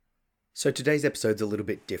So today's episode's a little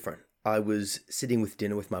bit different. I was sitting with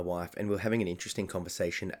dinner with my wife and we were having an interesting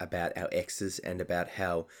conversation about our exes and about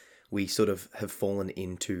how we sort of have fallen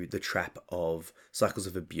into the trap of cycles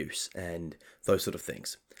of abuse and those sort of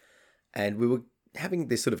things. And we were having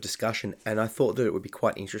this sort of discussion and I thought that it would be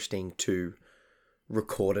quite interesting to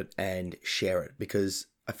record it and share it because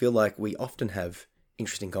I feel like we often have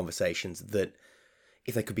interesting conversations that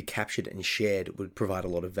if they could be captured and shared would provide a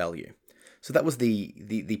lot of value. So that was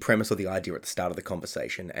the premise or the idea at the start of the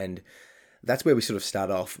conversation, and that's where we sort of start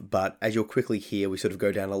off. But as you'll quickly hear, we sort of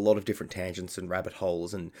go down a lot of different tangents and rabbit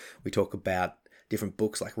holes, and we talk about different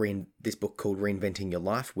books like this book called Reinventing Your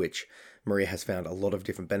Life, which Maria has found a lot of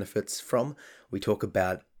different benefits from. We talk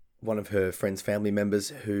about one of her friend's family members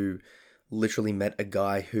who literally met a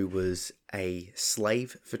guy who was a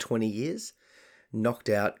slave for 20 years, knocked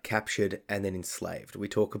out, captured, and then enslaved. We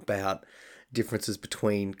talk about differences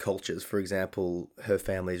between cultures. For example, her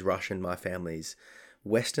family's Russian, my family's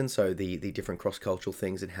Western, so the different cross-cultural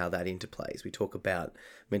things and how that interplays. We talk about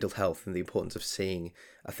mental health and the importance of seeing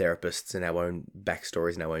a therapist and our own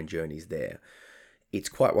backstories and our own journeys there. It's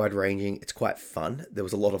quite wide-ranging. It's quite fun. There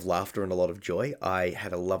was a lot of laughter and a lot of joy. I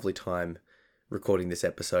had a lovely time recording this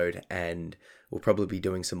episode and we'll probably be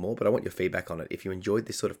doing some more, but I want your feedback on it. If you enjoyed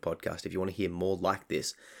this sort of podcast, if you want to hear more like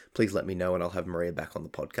this, please let me know and I'll have Maria back on the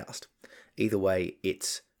podcast. Either way,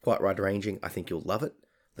 it's quite wide-ranging. I think you'll love it.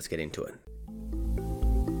 Let's get into it.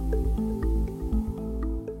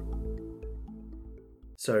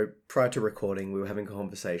 So prior to recording, we were having a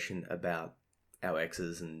conversation about our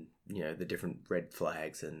exes and, you know, the different red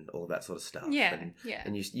flags and all of that sort of stuff. Yeah.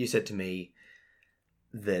 And you said to me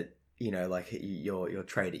that, you know, like you're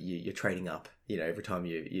trading up, you know, every time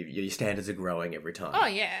your standards are growing every time. Oh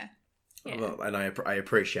yeah. Well, and I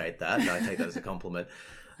appreciate that, and I take that as a compliment.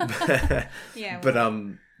 Yeah. But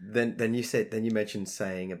then you mentioned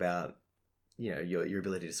saying about, you know, your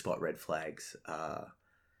ability to spot red flags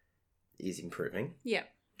is improving. Yeah.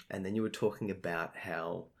 And then you were talking about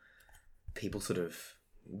how people sort of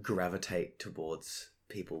gravitate towards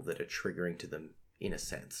people that are triggering to them in a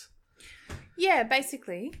sense. Yeah,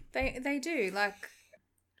 basically they do. Like,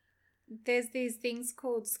 there's these things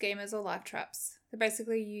called schemas or life traps. So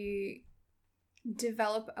basically you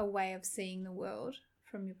develop a way of seeing the world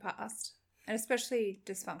from your past, and especially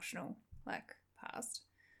dysfunctional, like, past.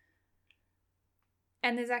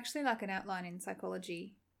 And there's actually like an outline in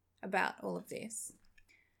psychology about all of this.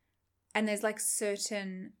 And there's like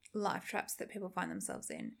certain life traps that people find themselves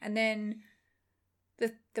in. And then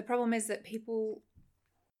the problem is that people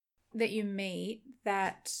that you meet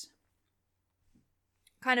that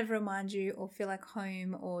kind of remind you or feel like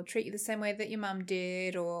home or treat you the same way that your mum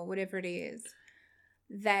did or whatever it is,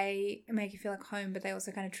 they make you feel like home, but they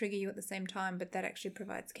also kind of trigger you at the same time, but that actually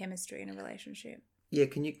provides chemistry in a relationship. Yeah,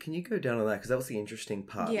 can you go down on that? Because that was the interesting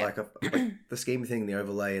part. Yeah. Like the schema thing, the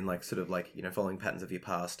overlay, and like sort of like, you know, following patterns of your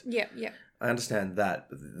past. Yeah. I understand that.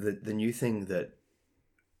 The new thing that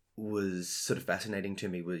was sort of fascinating to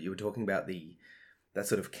me was you were talking about that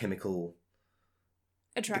sort of chemical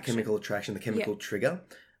Attraction. The chemical trigger.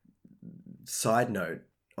 Side note,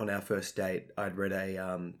 on our first date, I'd read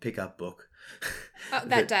a pickup book.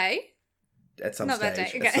 That day? At some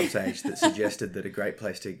stage that suggested that a great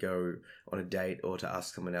place to go on a date or to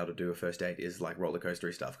ask someone out to do a first date is like roller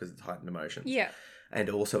coastery stuff because it's heightened emotions. Yeah. And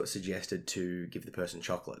also it suggested to give the person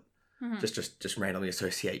chocolate. Mm-hmm. Just randomly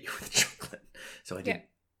associate you with chocolate. So I did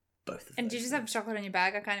both of them. And did you just have chocolate in your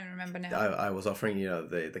bag? I can't even remember now. I was offering, you know,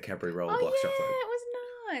 the Cadbury roller blocks chocolate. It was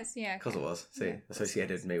nice. Yeah. Because it was. See,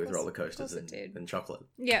 associated me with roller coasters and chocolate.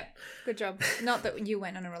 Yeah. Good job. Not that you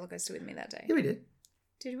went on a roller coaster with me that day. Yeah, we did.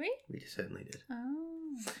 Did we? We certainly did.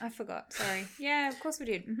 Oh, I forgot. Sorry. Yeah, of course we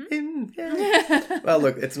did. Mm-hmm. Yeah. Well,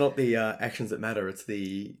 look, it's not the actions that matter. It's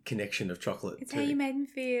the connection of chocolate. It's how you made me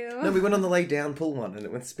feel. No, we went on the lay down pull one and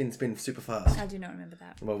it went spin super fast. I do not remember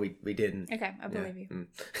that. Well, we didn't. Okay, I believe you.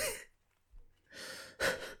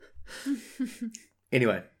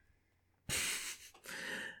 Anyway.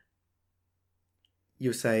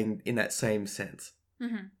 You're saying in that same sense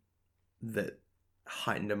that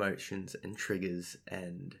heightened emotions and triggers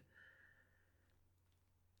and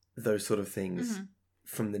those sort of things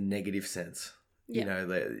from the negative sense, you know,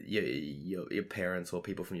 your parents or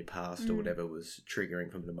people from your past or whatever was triggering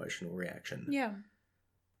from an emotional reaction. Yeah.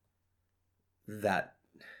 That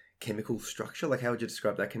chemical structure, like how would you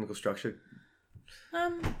describe that chemical structure? I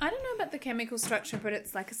don't know about the chemical structure, but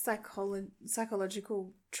it's like a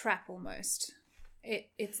psychological trap almost.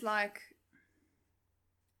 It's like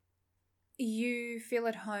you feel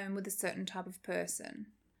at home with a certain type of person.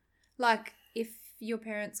 Like if your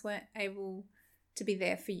parents weren't able to be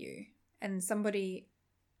there for you and somebody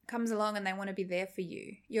comes along and they want to be there for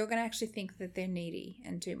you, you're going to actually think that they're needy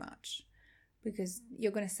and too much, because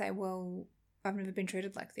you're going to say, well, I've never been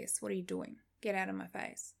treated like this. What are you doing? Get out of my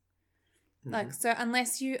face. Like, so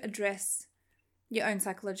unless you address your own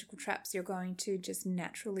psychological traps, you're going to just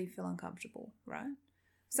naturally feel uncomfortable, right?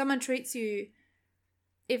 Someone treats you,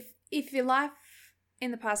 if your life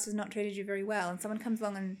in the past has not treated you very well and someone comes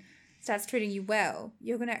along and starts treating you well,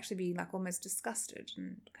 you're going to actually be like almost disgusted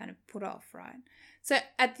and kind of put off, right? So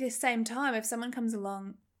at the same time, if someone comes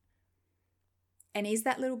along and is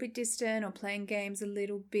that little bit distant or playing games a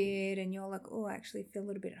little bit and you're like, oh, I actually feel a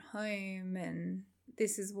little bit at home and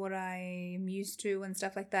this is what I am used to and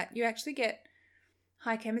stuff like that, you actually get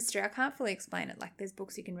high chemistry. I can't fully explain it. Like, there's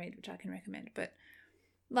books you can read which I can recommend, but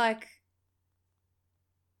like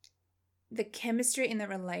the chemistry in the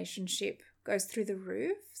relationship goes through the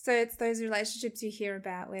roof. So it's those relationships you hear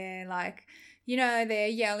about where, like, you know, they're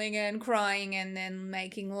yelling and crying and then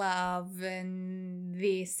making love and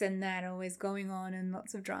this and that always going on and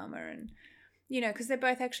lots of drama and, you know, because they're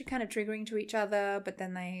both actually kind of triggering to each other, but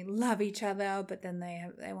then they love each other, but then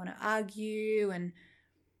they want to argue and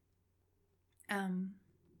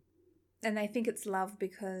they think it's love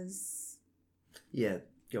because... Yeah,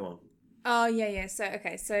 go on. Oh, yeah. So,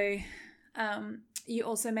 okay. So you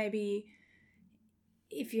also maybe,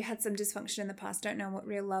 if you had some dysfunction in the past, don't know what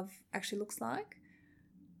real love actually looks like,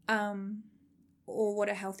 or what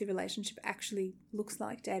a healthy relationship actually looks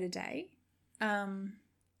like day to day. And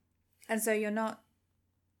so you're not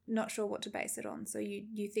sure what to base it on. So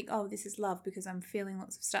you think, oh, this is love because I'm feeling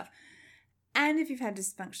lots of stuff. And if you've had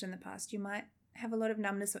dysfunction in the past, you might have a lot of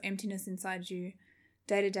numbness or emptiness inside you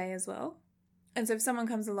day to day as well. And so if someone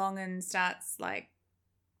comes along and starts like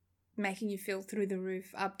making you feel through the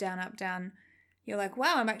roof, up, down, you're like,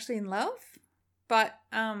 wow, I'm actually in love. But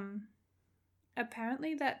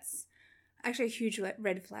apparently that's actually a huge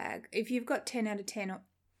red flag. If you've got 10 out of 10 or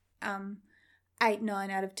 8,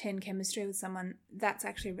 9 out of 10 chemistry with someone, that's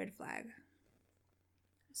actually a red flag.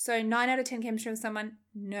 So 9 out of 10 chemistry with someone,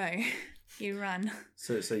 no, you run.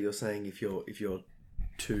 So you're saying if you're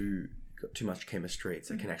got too much chemistry, it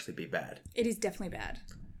can actually be bad. It is definitely bad.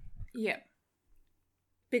 Yep.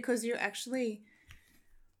 Because you're actually,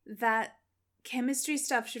 that chemistry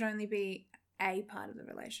stuff should only be a part of the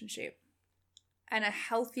relationship. And a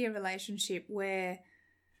healthier relationship where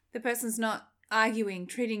the person's not arguing,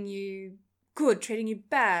 treating you good, treating you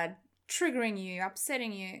bad, triggering you,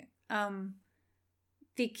 upsetting you,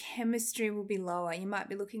 the chemistry will be lower. You might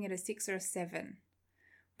be looking at a 6 or a 7.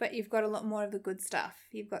 But you've got a lot more of the good stuff.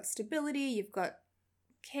 You've got stability, you've got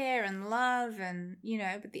care and love and, you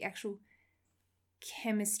know, but the actual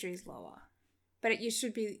chemistry is lower. But you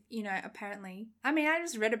should be, you know, apparently, I mean, I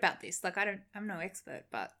just read about this. Like, I'm no expert,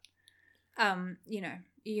 but, you know,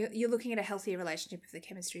 you're looking at a healthier relationship if the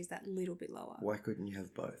chemistry is that little bit lower. Why couldn't you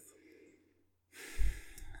have both?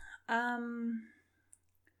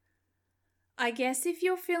 I guess if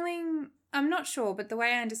you're feeling, I'm not sure, but the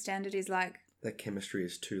way I understand it is like, that chemistry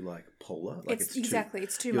is too like polar. Like it's too you're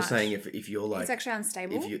much. You're saying if you're like, it's actually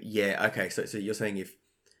unstable. Okay. So you're saying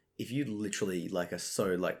if you literally like are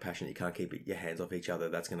so like passionate you can't keep your hands off each other,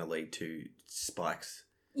 that's going to lead to spikes.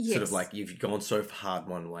 Yes. Sort of like you've gone so hard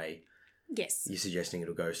one way. Yes. You're suggesting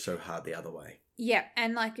it'll go so hard the other way. Yeah,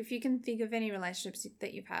 and like if you can think of any relationships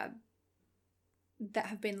that you've had that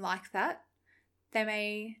have been like that, they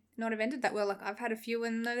may not have ended that well. Like I've had a few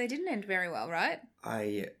and they didn't end very well, right?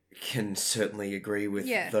 I can certainly agree with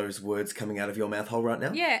those words coming out of your mouth hole right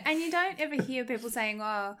now. Yeah, and you don't ever hear people saying,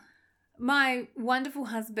 oh, my wonderful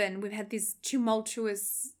husband, we've had this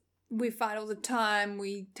tumultuous, we fight all the time,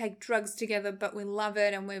 we take drugs together, but we love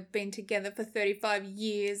it and we've been together for 35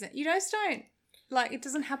 years. You just don't. Like, it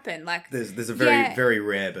doesn't happen. Like there's a very, very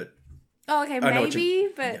rare, but... Oh, okay, maybe,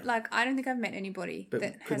 but like I don't think I've met anybody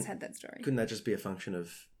that has had that story. Couldn't that just be a function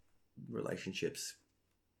of relationships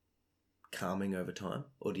calming over time?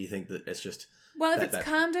 Or do you think that it's just... Well, if it's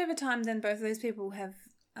calmed over time, then both of those people have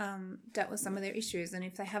dealt with some of their issues. And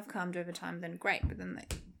if they have calmed over time, then great. But then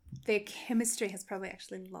their chemistry has probably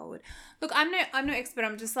actually lowered. Look, I'm no expert.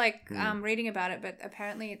 I'm just like reading about it. But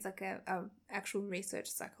apparently it's like a actual research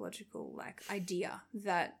psychological like idea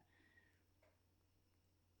that...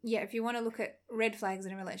 Yeah, if you want to look at red flags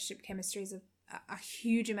in a relationship, chemistry is a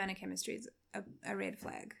huge amount of chemistry is a red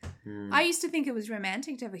flag. I used to think it was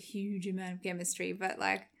romantic to have a huge amount of chemistry, but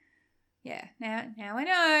like, yeah, now I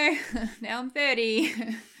know. Now I'm 30.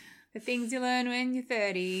 The things you learn when you're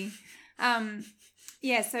 30.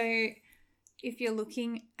 Yeah, so if you're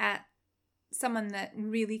looking at someone that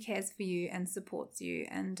really cares for you and supports you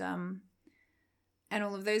and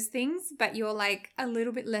all of those things, but you're like a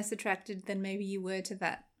little bit less attracted than maybe you were to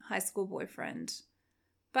that high school boyfriend,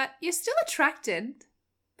 but you're still attracted,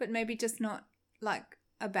 but maybe just not like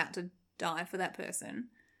about to die for that person.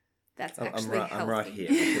 That's actually healthy. I'm right here.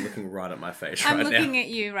 Like, you're looking right at my face I'm right now. I'm looking at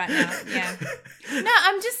you right now. Yeah. No,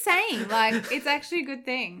 I'm just saying, like, it's actually a good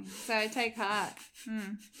thing. So take heart.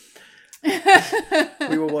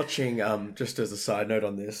 We were watching, just as a side note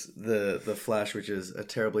on this, the Flash, which is a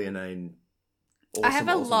terribly inane, awesome, I have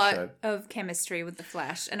a lot show. of chemistry with the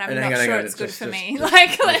Flash, and I'm And not hang sure on, it's good just- for just- me. just-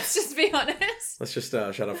 Like, let's just be honest. Let's just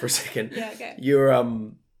shut up for a second. Yeah, okay.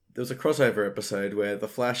 There was a crossover episode where the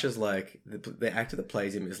Flash is like, the actor that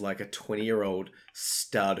plays him is like a 20-year-old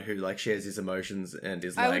stud who like shares his emotions and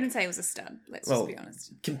is like... I wouldn't say he was a stud. Let's just be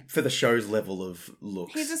honest. For the show's level of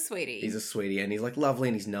looks. He's a sweetie. He's a sweetie, and he's like lovely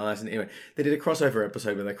and he's nice. And anyway, they did a crossover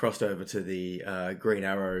episode where they crossed over to the Green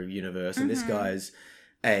Arrow universe, and this guy's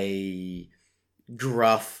a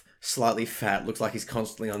gruff, slightly fat, looks like he's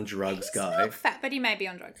constantly on drugs guy. He's not fat, but he may be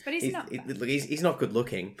on drugs. But he's not fat. He's not good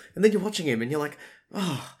looking. And then you're watching him, and you're like,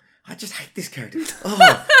 oh, I just hate this character. Oh,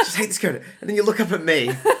 I just hate this character. And then you look up at me,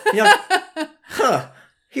 and you're like, huh,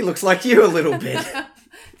 he looks like you a little bit. There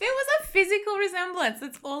was a physical resemblance.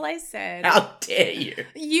 That's all I said. How dare you?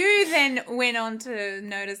 You then went on to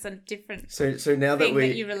notice a different So now that thing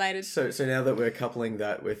that you related. So now that we're coupling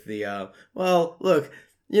that with the well, look,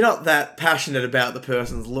 you're not that passionate about the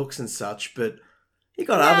person's looks and such, but you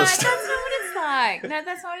got other stuff. That's not what it's like. No,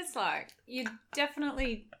 that's not what it's like. You're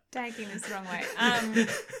definitely taking this the wrong way.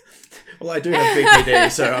 Well, I do have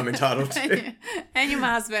BPD, so I'm entitled to. And you're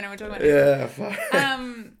my husband, and we're talking about Yeah.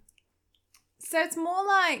 Fine. So it's more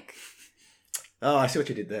like... Oh, I see what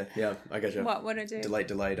you did there. Yeah, I get you. What did I do? Delayed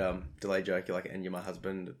joke. You're like, and you're my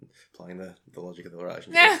husband, applying the logic of the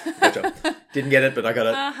relationship. Good job. Didn't get it, but I got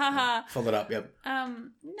it. Followed up. Yep.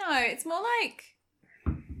 No, it's more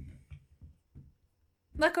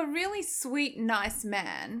like a really sweet, nice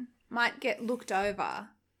man might get looked over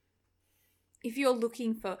if you're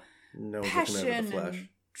looking for No one's passion looking over the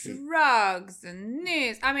Flash. and drugs and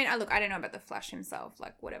news. I mean, I don't know about the Flash himself,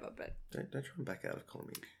 like whatever, but Don't try and back out of calling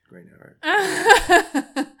me Green Arrow.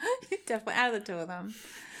 definitely out of the two of them.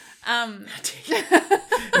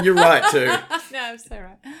 You're right too. No, I'm so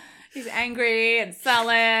right. He's angry and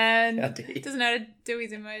sullen. How dare you. Doesn't know how to do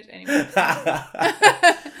his emotion anymore. He tries.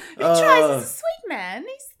 He's a sweet man.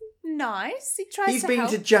 He's nice. He tries He's to been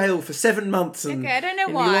help. to jail for 7 months, and Okay, I don't know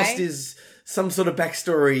and why. he lost some sort of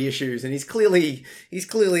backstory issues, and he's clearly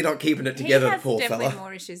not keeping it together. He has Poor definitely fella.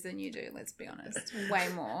 more issues than you do. Let's be honest, way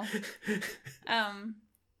more.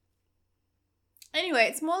 Anyway,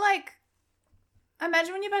 it's more like,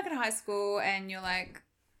 imagine when you're back at high school and you're like,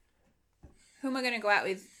 who am I going to go out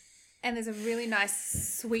with? And there's a really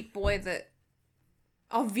nice, sweet boy that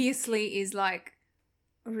obviously is like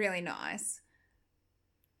really nice.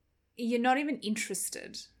 You're not even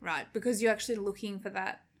interested, right? Because you're actually looking for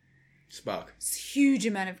that Spark. huge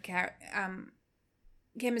amount of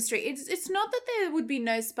chemistry. It's not that there would be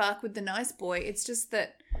no spark with the nice boy. It's just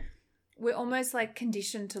that we're almost like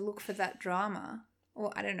conditioned to look for that drama.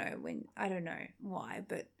 Or I don't know why,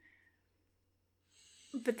 but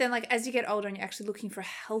then like as you get older and you're actually looking for a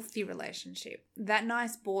healthy relationship, that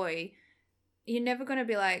nice boy, you're never going to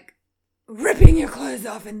be like ripping your clothes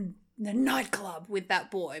off in the nightclub with that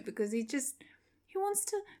boy, because he wants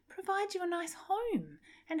to provide you a nice home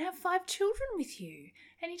and have 5 children with you.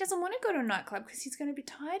 And he doesn't want to go to a nightclub because he's going to be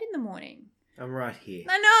tired in the morning. I'm right here.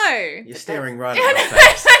 I know. You're staring right at my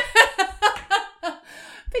face.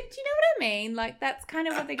 But do you know what I mean? Like, that's kind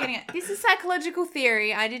of what they're getting at. This is psychological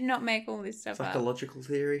theory. I did not make all this stuff up. Psychological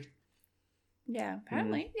theory. Yeah,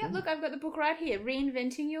 apparently. Yeah, look, I've got the book right here.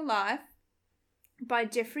 Reinventing Your Life by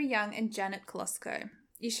Jeffrey Young and Janet Klosko.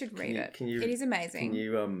 You should read it. It is amazing. Can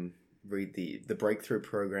you read the breakthrough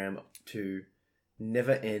program to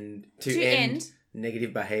end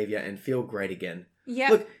negative behavior and feel great again?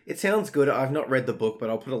 Yeah. Look, it sounds good. I've not read the book,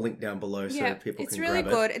 but I'll put a link down below so people it's can really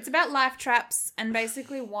grab it. good. It's about life traps and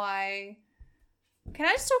basically why. Can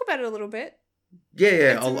I just talk about it a little bit? Yeah.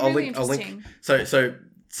 It's I'll really link. I'll link. interesting. So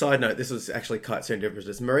side note, this was actually quite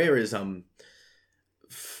serendipitous. Maria is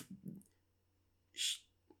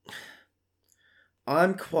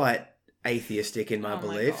I'm quite atheistic in my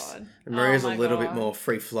beliefs. God. And Maria's Oh a my little God. bit more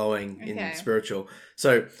free flowing Okay. in spiritual.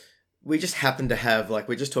 So we just happened to have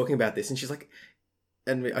we're just talking about this, and she's like,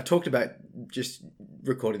 I talked about just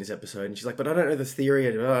recording this episode, and she's like, but I don't know the theory,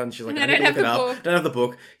 and she's like, I need to look it up. I don't have the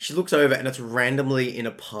book. She looks over, and it's randomly in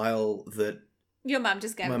a pile that Your mum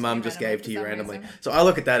just gave My it to mum you just randomly gave for to you some randomly. reason. So I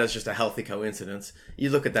look at that as just a healthy coincidence. You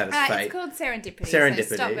look at that as fate. It's called serendipity. Serendipity.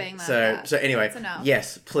 So stop being like so that. so anyway, That's enough.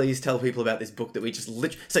 yes, please tell people about this book that we just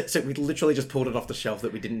so we literally just pulled it off the shelf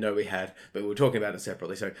that we didn't know we had, but we were talking about it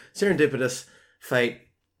separately. So serendipitous, fate,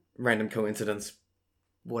 random coincidence,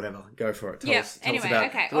 whatever. Go for it. Tell us Anyway, about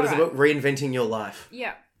okay, what is the alright. book? Reinventing Your Life.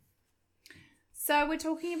 Yeah. So we're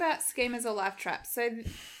talking about schemas or life traps. So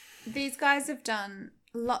these guys have done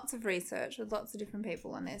lots of research with lots of different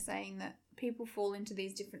people, and they're saying that people fall into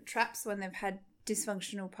these different traps when they've had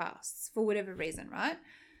dysfunctional pasts for whatever reason, right?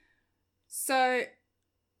 So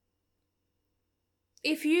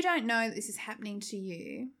if you don't know that this is happening to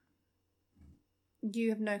you, you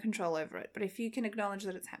have no control over it. But if you can acknowledge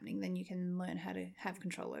that it's happening, then you can learn how to have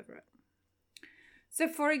control over it. So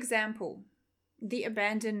for example, the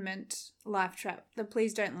abandonment life trap, the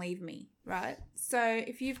please don't leave me, right? So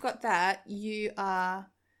if you've got that, you are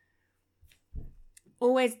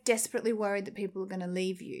always desperately worried that people are going to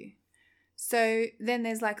leave you. So then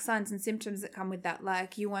there's like signs and symptoms that come with that,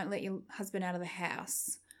 like you won't let your husband out of the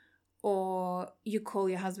house, or you call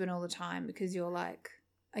your husband all the time because you're like,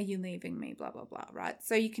 are you leaving me, blah, blah, blah, right?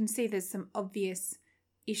 So you can see there's some obvious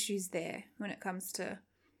issues there when it comes to,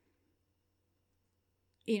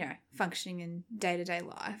 you know, functioning in day-to-day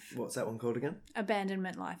life. What's that one called again?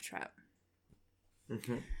 Abandonment life trap.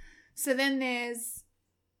 Mm-hmm. So then there's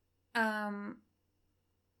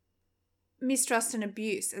mistrust and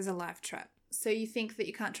abuse as a life trap. So you think that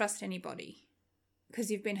you can't trust anybody because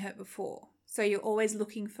you've been hurt before. So you're always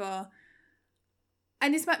looking for,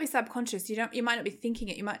 and this might be subconscious. You might not be thinking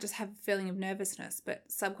it. You might just have a feeling of nervousness, but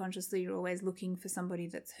subconsciously you're always looking for somebody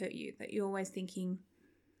that's hurt you. That you're always thinking,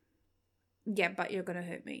 yeah, but you're going to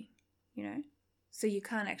hurt me, you know? So you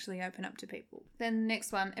can't actually open up to people. Then the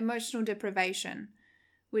next one, emotional deprivation,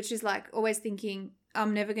 which is like always thinking,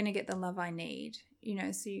 I'm never going to get the love I need, you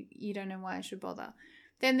know, so you don't know why I should bother.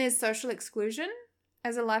 Then there's social exclusion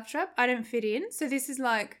as a life trap. I don't fit in. So this is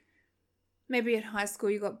like maybe at high school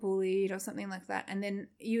you got bullied or something like that, and then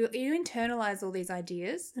you internalize all these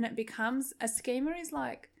ideas, and it becomes, a schema is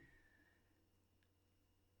like,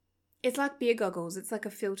 it's like beer goggles. It's like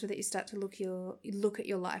a filter that you start to look at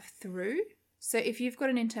your life through. So if you've got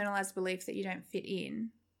an internalized belief that you don't fit in,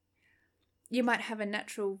 you might have a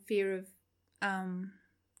natural fear of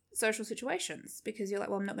social situations because you're like,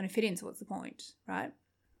 well, I'm not going to fit in, so what's the point, right?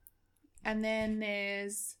 And then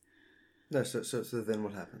there's... No, so then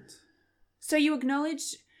what happens? So you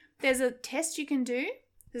acknowledge, there's a test you can do.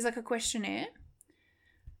 There's like a questionnaire.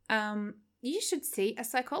 You should see a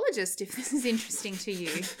psychologist if this is interesting to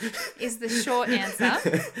you, is the short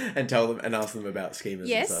answer. And tell them and ask them about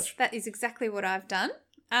schemas and such. Yes, that is exactly what I've done.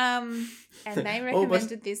 And they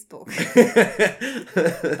recommended this book.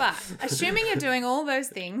 But assuming you're doing all those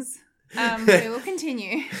things, we will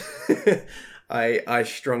continue. I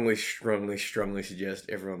strongly suggest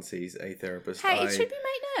everyone sees a therapist. Hey, it should be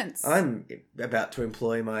maintenance. I'm about to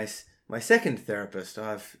employ my second therapist.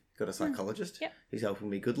 I've got a psychologist who's helping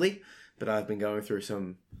me goodly, but I've been going through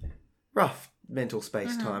some rough mental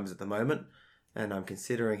space times at the moment, and I'm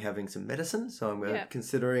considering having some medicine. So I'm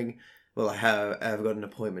considering, well, I've got an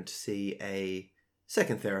appointment to see a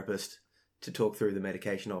second therapist to talk through the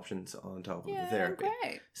medication options on top of the therapy.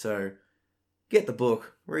 Great. So get the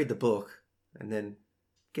book, read the book, and then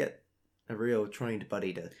get a real trained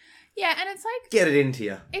buddy to and it's like, get it into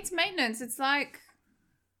you. it's maintenance. It's like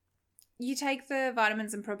you take the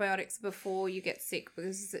vitamins and probiotics before you get sick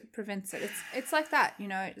because it prevents it. It's like that, you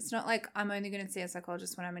know. It's not like I'm only going to see a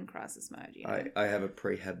psychologist when I'm in crisis mode, you know. I have a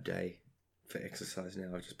prehab day for exercise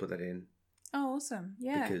now. I've just put that in. Oh, awesome.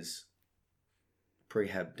 Yeah. Because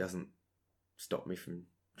prehab doesn't stop me from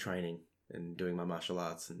training and doing my martial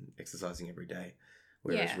arts and exercising every day.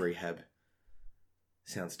 Whereas rehab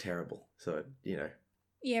sounds terrible. So, you know.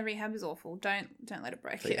 Yeah, rehab is awful. Don't let it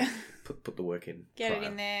break you. Put the work in. Get it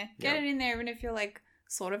in there. Get it in there, even if you're like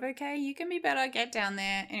sort of okay. You can be better. Get down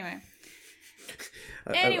there. Anyway.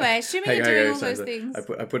 Assuming you're doing all those things.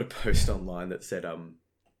 I put a post online that said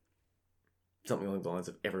something along the lines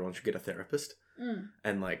of everyone should get a therapist.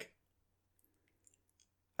 And like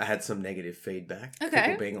I had some negative feedback. Okay.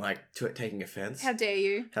 People being like taking offense. How dare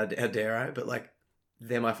you? How dare I? But like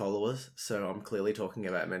they're my followers, so I'm clearly talking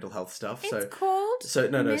about mental health stuff. It's called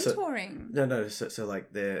mentoring. So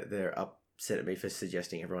like they're upset at me for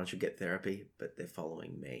suggesting everyone should get therapy, but they're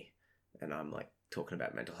following me, and I'm like talking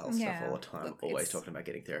about mental health stuff all the time, always talking about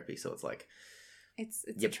getting therapy. So it's like it's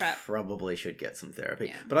you a trap. Probably should get some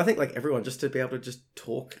therapy, but I think like everyone just to be able to just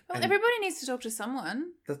talk. Well, everybody needs to talk to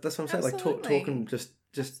someone. That's what I'm saying. Like talk and just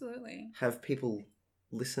Absolutely. have people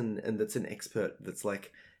listen, and that's an expert. That's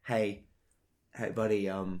like, hey, hey buddy,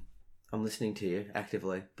 I'm listening to you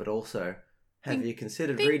actively, but also, have you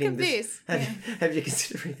considered think reading of this? this. Have you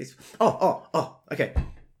considered reading this? Oh, okay.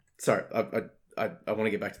 Sorry, I want to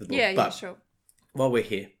get back to the book. Yeah, but sure. while we're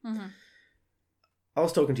here, Mm-hmm. I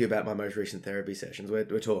was talking to you about my most recent therapy sessions. We're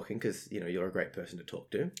talking because, you're a great person to talk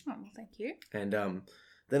to. Oh, well, thank you. And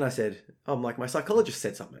then I said, my psychologist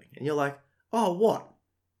said something. And you're like, oh, what?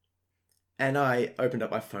 And I opened up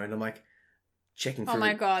my phone. I'm like, checking through. Oh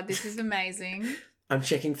my God, this is amazing. I'm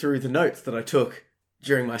checking through the notes that I took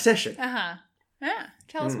during my session. Uh-huh. Yeah,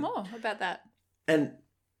 tell us more about that. And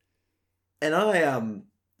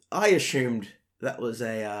I assumed that was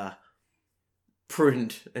a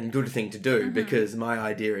prudent and good thing to do because my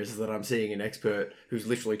idea is that I'm seeing an expert who's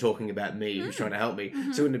literally talking about me, who's trying to help me.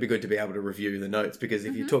 So wouldn't it be good to be able to review the notes? Because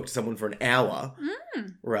if you talk to someone for an hour,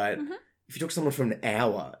 right? If you talk to someone for an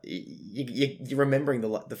hour, you're remembering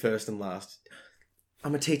the first and last.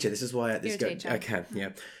 I'm a teacher. This is why this You're a teacher. Okay, yeah.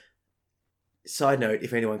 Side note: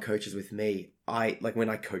 if anyone coaches with me, when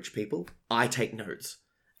I coach people, I take notes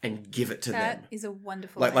and give it to them. That is a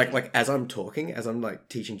wonderful idea. Like as I'm talking, as I'm like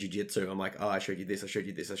teaching jiu-jitsu, I'm like, oh, I showed you this, I showed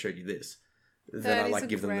you this, I showed you this. Then I like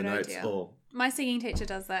give them the notes. Idea. Or my singing teacher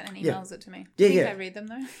does that and emails it to me. Yeah, I think yeah. I read them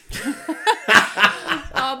though.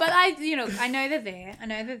 Oh, but I know they're there. I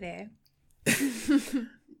know they're there.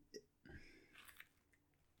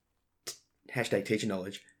 Hashtag teacher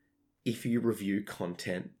knowledge. If you review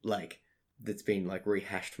content that's been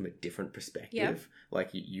rehashed from a different perspective,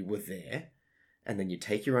 you were there, and then you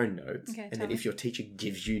take your own notes, Okay, and then if your teacher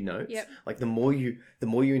gives you notes, Yep. the more you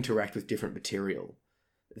interact with different material,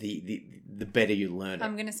 the better you learn it.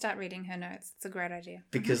 I'm going to start reading her notes. It's a great idea.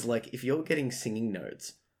 Because if you're getting singing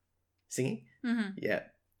notes, Mm-hmm. yeah,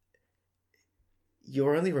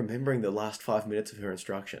 you're only remembering the last 5 minutes of her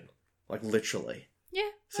instruction, literally. Yeah.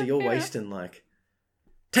 So you're fair wasting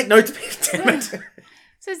take notes, damn it.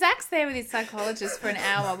 So Zach's there with his psychologist for an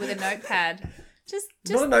hour with a notepad. Just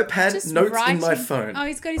Not a notepad, just notes writing. in my phone. Oh,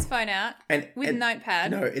 he's got his phone out with a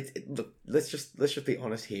notepad. No, look. Let's just be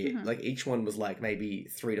honest here. Each one was maybe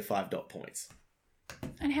 3 to 5 dot points.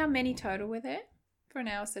 And how many total were there for an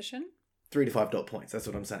hour session? 3 to 5 dot points. That's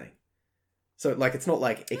what I'm saying. So it's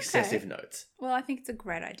not excessive notes. Well, I think it's a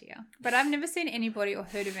great idea, but I've never seen anybody or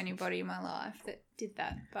heard of anybody in my life that did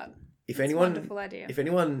that. But it's a wonderful idea. If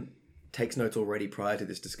anyone takes notes already prior to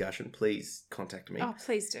this discussion, please contact me. Oh,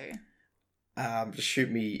 please do. Just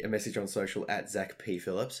shoot me a message on social at Zach P.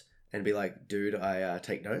 Phillips and be like, dude, I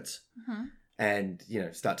take notes. And,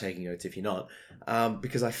 start taking notes if you're not.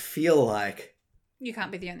 Because I feel like You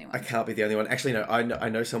can't be the only one. I can't be the only one. Actually, no, I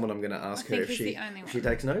know someone I'm going to ask her if the only if one. she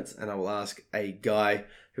takes notes, and I will ask a guy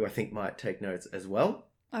who I think might take notes as well.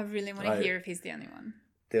 I really want to hear if he's the only one.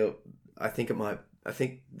 I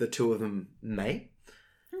think the two of them may.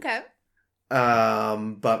 Okay.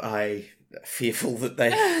 But I fearful that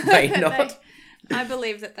they may not. I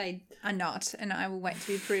believe that they are not, and I will wait to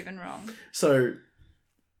be proven wrong. So,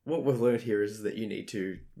 what we've learned here is that you need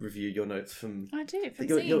to review your notes from... I do, from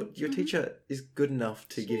your teacher is good enough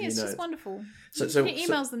to give you notes. It's just wonderful. So he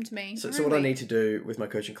emails them to me. So what I need to do with my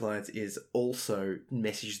coaching clients is also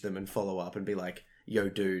message them and follow up and be like, yo,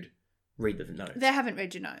 dude, read the notes. They haven't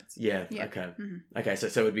read your notes. Yeah, okay. Okay, so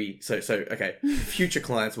it would be... okay. Future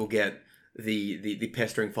clients will get the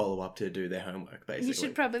pestering follow-up to do their homework, basically. You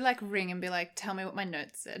should probably ring and be like, tell me what my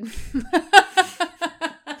notes said.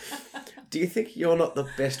 Do you think you're not the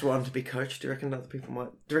best one to be coached? Do you reckon other people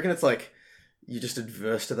might? Do you reckon it's you're just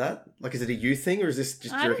adverse to that? Is it a you thing or is this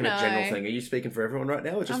just, do you reckon, a general thing? Are you speaking for everyone right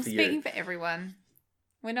now or just for you? I'm speaking for everyone.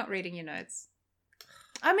 We're not reading your notes.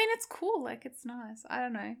 I mean, it's cool. It's nice. I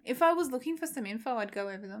don't know. If I was looking for some info, I'd go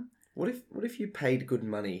over them. What if you paid good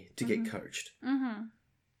money to get coached? Mm-hmm.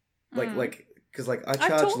 Because I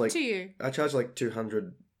charge talked to you. I charge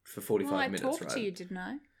 $200 for 45 minutes, right? I talked to you, didn't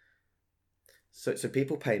I? So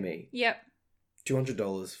people pay me. Yep.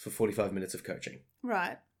 $200 for 45 minutes of coaching.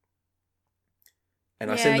 Right. And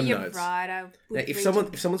I send them notes. Right. Now, if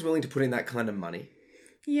someone's willing to put in that kind of money,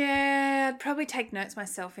 yeah, I'd probably take notes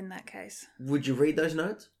myself in that case. Would you read those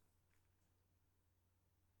notes?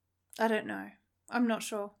 I don't know. I'm not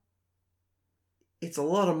sure. It's a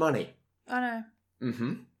lot of money. I know.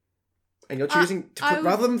 Mm-hmm. And you're choosing to put,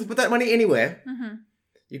 rather than put that money anywhere,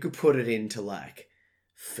 you could put it into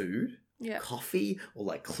food, coffee,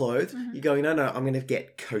 or clothes. You're going, no, I'm going to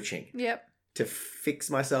get coaching. Yep. To fix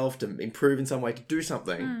myself, to improve in some way, to do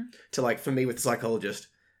something. To for me with the psychologist,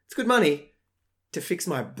 it's good money to fix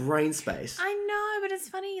my brain space. I know, but it's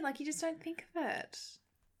funny. You just don't think of it.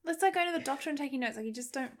 It's like going to the doctor and taking notes. You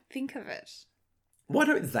just don't think of it. Why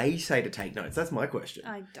don't they say to take notes? That's my question.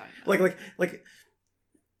 I don't know.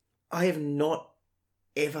 I have not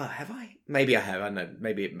ever, have I? Maybe I have. I don't know.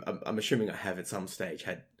 Maybe I'm assuming I have at some stage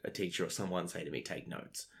had a teacher or someone say to me, take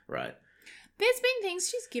notes, right? There's been things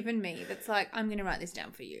she's given me that's like, I'm going to write this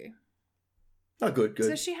down for you. Oh, good.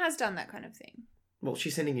 So she has done that kind of thing. Well,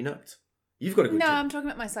 she's sending you notes. You've got a good No, job. I'm talking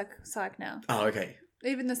about my psych now. Oh, okay.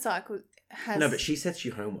 Even the psych has... No, but she sets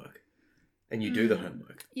you homework. And you do the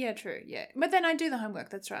homework. Yeah, true. Yeah. But then I do the homework.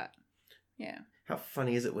 That's right. Yeah. How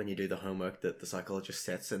funny is it when you do the homework that the psychologist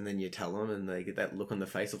sets and then you tell them and they get that look on the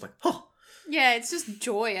face of like, oh! Yeah, it's just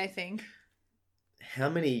joy, I think. How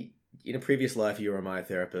many... In a previous life, you were a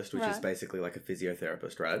myotherapist, which is Right. basically like a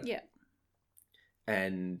physiotherapist, right? Yeah.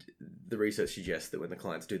 And the research suggests that when the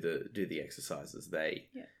clients do the exercises, they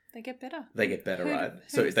They get better. get better, Who'd- right? who'd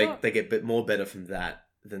So have thought? they get more better from that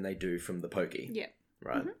than they do from the pokey, Yeah.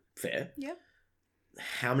 right? Mhm. Fair. Yeah.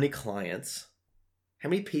 How many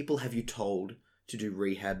people have you told to do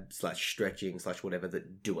rehab / stretching / whatever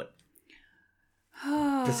that do it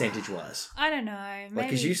percentage wise? I don't know. Maybe Like,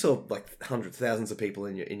 because you saw like hundreds, thousands of people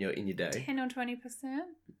in your day. 10 or 20%.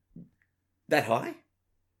 That high?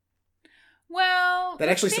 Well, That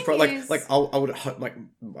the actually thing surprised. is- Like I would hope. Like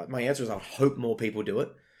my answer is I would hope more people do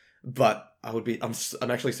it, but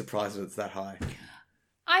I'm actually surprised that it's that high.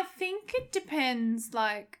 I think it depends,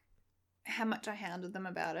 like, how much I hounded them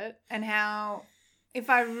about it and how, if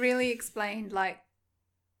I really explained, like,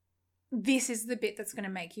 this is the bit that's going to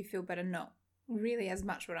make you feel better, not really as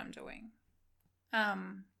much what I'm doing.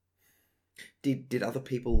 Did other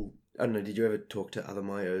people? I don't know. Did you ever talk to other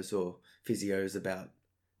myos or physios about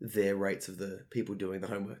their rates of the people doing the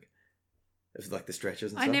homework, of like the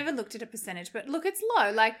stretches and I stuff? never looked at a percentage, but look, it's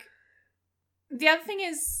low. Like, the other thing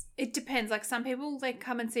is, it depends. Like, some people, they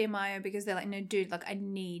come and see a myo because they're like, no, dude, like, I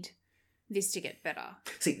need this to get better.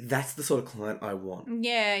 See, that's the sort of client I want.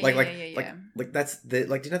 Yeah, yeah. Like that's the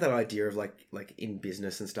like. Do you know that idea of like in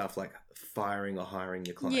business and stuff, like firing or hiring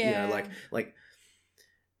your client? Yeah. You know, like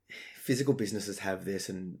physical businesses have this,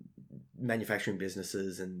 and manufacturing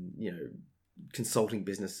businesses, and consulting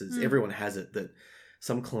businesses. Everyone has it. That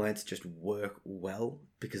some clients just work well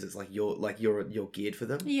because it's like you're geared for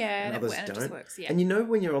them. Yeah, and others and it don't. just works, yeah. And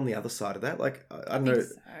when you're on the other side of that, like I don't think know,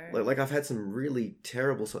 so. like I've had some really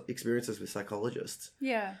terrible experiences with psychologists,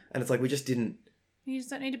 Yeah. and it's like we just didn't. You just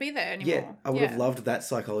don't need to be there anymore. Yeah, I would have loved that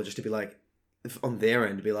psychologist to be like, on their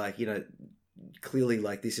end, to be like, clearly,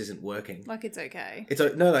 like, this isn't working. Like, it's okay. It's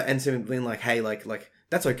no, and so being like, hey, like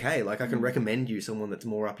that's okay. Like, I can recommend you someone that's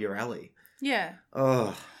more up your alley. Yeah.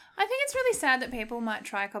 Oh, I think it's really sad that people might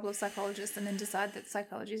try a couple of psychologists and then decide that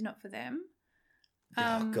psychology is not for them.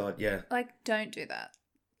 oh God, yeah. Like, don't do that.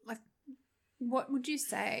 Like, what would you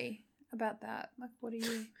say about that? Like, what do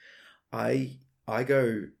you... I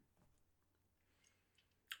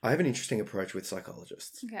have an interesting approach with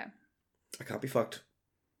psychologists. Okay. I can't be fucked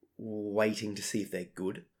waiting to see if they're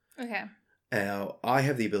good. Okay. Now, I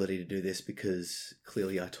have the ability to do this because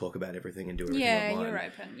clearly I talk about everything and do everything online. You're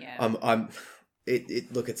open, yeah.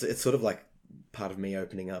 Look, it's sort of like part of me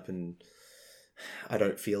opening up, and I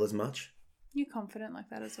don't feel as much. You're confident like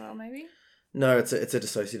that as well, maybe? No, it's a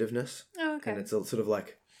dissociativeness. Oh, okay. And it's a sort of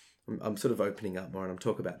like, I'm sort of opening up more, and I'm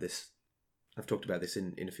talking about this. I've talked about this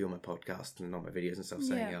in a few of my podcasts and on my videos and stuff,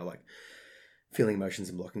 saying how, like, feeling emotions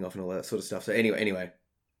and blocking off and all that sort of stuff. So anyway,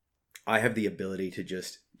 I have the ability to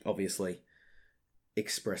just obviously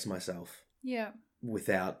express myself. Yeah.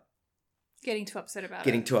 Without getting too upset about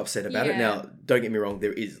it. Yeah. Now, don't get me wrong,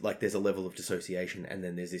 there's a level of dissociation, and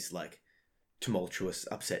then there's this like tumultuous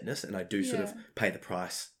upsetness, and I do sort of pay the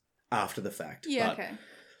price after the fact. Yeah, but okay.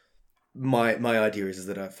 My idea is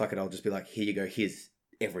that I'll just be like, here you go, here's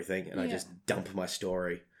everything, and I just dump my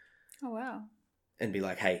story. Oh, wow. And be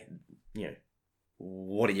like, hey,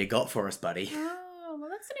 what do you got for us, buddy? Oh, well,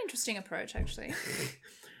 that's an interesting approach, actually.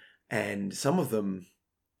 And some of them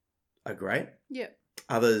are great. Yeah.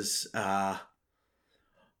 Others are,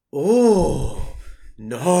 oh,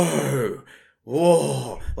 no,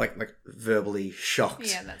 oh, like verbally shocked.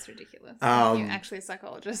 Yeah, that's ridiculous. Um, You're actually a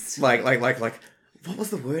psychologist. Like, what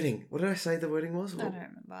was the wording? What did I say the wording was? I don't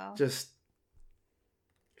remember. Just,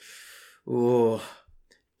 oh,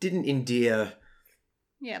 didn't endear.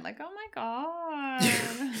 Yeah, like, oh my God.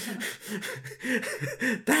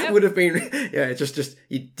 That would have been, just,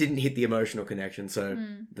 you didn't hit the emotional connection. So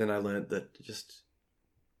then I learned that just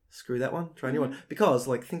screw that one, try a new one. Because,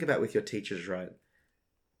 like, think about with your teachers, right?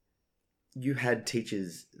 You had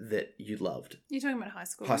teachers that you loved. You're talking about high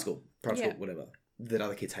school? High school, primary school, whatever, that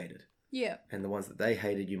other kids hated. Yeah. And the ones that they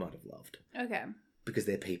hated, you might have loved. Okay. Because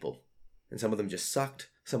they're people. And some of them just sucked.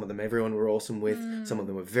 Some of them everyone were awesome with. Some of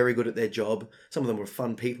them were very good at their job. Some of them were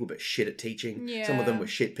fun people but shit at teaching. Yeah. Some of them were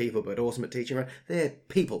shit people but awesome at teaching. Right? They're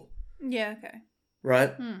people. Yeah, okay.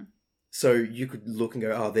 right? Hmm. So you could look and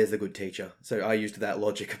go, oh, there's a good teacher. So I used that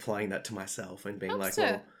logic, applying that to myself and being Helps like, to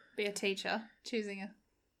well, be a teacher, choosing a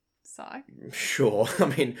psych. sure. I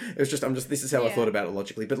mean, it was just, this is how I Yeah. thought about it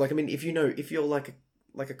logically. But like, I mean, if you're like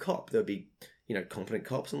a cop, there'll be, competent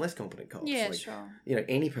cops and less competent cops. Yeah, like, sure.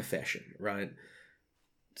 Any profession, right?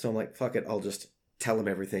 So I'm like, fuck it, I'll just tell them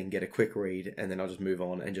everything, get a quick read, and then I'll just move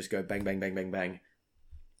on and just go bang, bang, bang, bang, bang.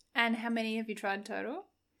 And how many have you tried total?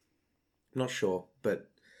 Not sure, but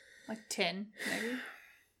Like 10, maybe?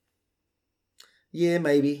 yeah,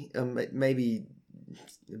 maybe. Maybe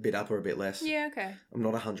a bit up or a bit less. Yeah, okay. I'm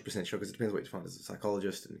not 100% sure because it depends what you find as a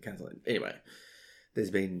psychologist and counselor. Anyway,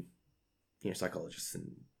 there's been, psychologists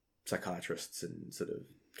and psychiatrists and sort of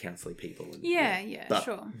counselling people. And, Yeah, but,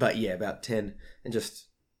 sure. But yeah, about 10. And just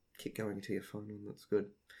keep going until your phone and that's good.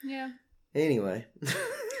 Yeah. Anyway.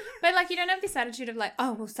 But like you don't have this attitude of like,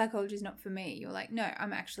 oh, well, psychology's not for me. You're like, no,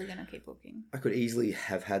 I'm actually going to keep looking. I could easily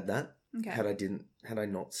have had that Okay. had I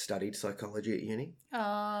not studied psychology at uni.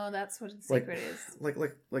 Oh, that's what the secret is.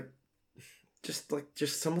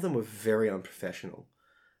 Just some of them were very unprofessional.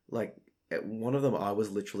 Like, at one of them, I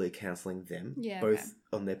was literally counselling them, both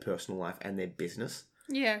on their personal life and their business.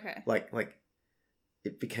 Yeah, okay. Like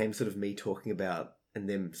it became sort of me talking about and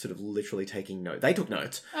them sort of literally taking notes. They took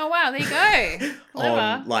notes. Oh, wow, there you go. Clever.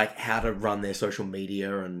 On, like, how to run their social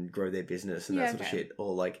media and grow their business and that sort of shit.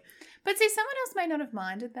 Or, like... But see, someone else may not have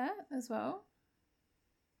minded that as well.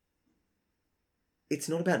 It's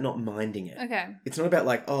not about not minding it. Okay. It's not about,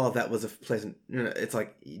 like, oh, that was a pleasant... No, it's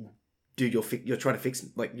like, dude, you're trying to fix...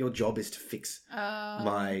 Like, your job is to fix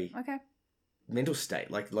my mental state.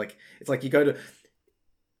 Like, it's like you go to...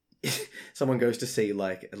 Someone goes to see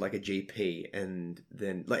like a GP and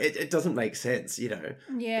then like it doesn't make sense,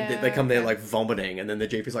 Yeah. They come there like vomiting and then the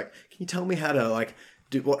GP's like, can you tell me how to like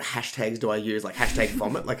do what hashtags do I use, like hashtag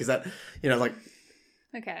vomit, like is that like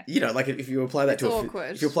okay, like if you apply that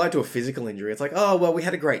if you apply it to a physical injury, it's like, oh well, we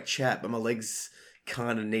had a great chat but my leg's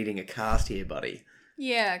kind of needing a cast here, buddy.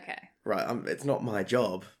 Yeah, okay. Right, it's not my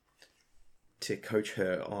job to coach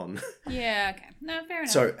her on. Yeah, okay. No, fair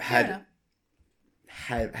enough. So fair enough.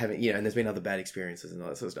 Having and there's been other bad experiences and all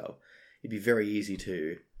that sort of stuff, it'd be very easy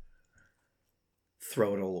to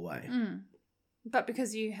throw it all away. But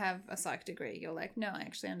because you have a psych degree, you're like, no, I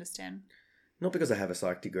actually understand. Not because I have a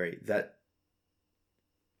psych degree. That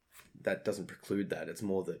doesn't preclude that. It's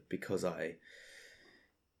more that because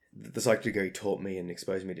the psych degree taught me and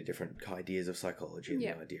exposed me to different ideas of psychology and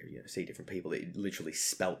the idea, see different people. It literally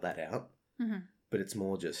spelt that out. Mm-hmm. But it's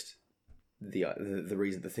more just the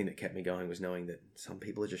reason, the thing that kept me going was knowing that some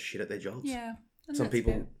people are just shit at their jobs. Yeah. Some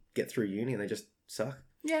people get through uni and they just suck.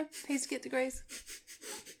 Yeah, pays to get degrees.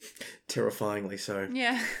 Terrifyingly so.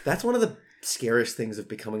 Yeah. That's one of the scariest things of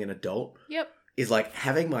becoming an adult. Yep. Is like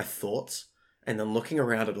having my thoughts and then looking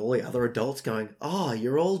around at all the other adults going, oh,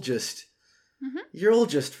 you're all just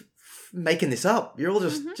making this up. You're all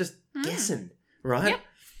just guessing, right? Yep.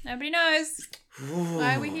 Nobody knows. Ooh.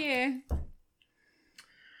 Why are we here?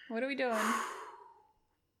 What are we doing?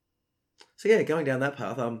 So yeah, going down that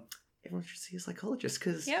path, everyone should see a psychologist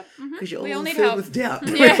because you're we all need filled help with doubt.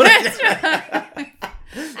 Yeah, that's right.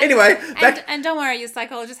 Anyway, and don't worry, your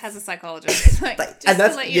psychologist has a psychologist. Like, just and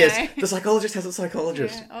that's to let you know. the psychologist has a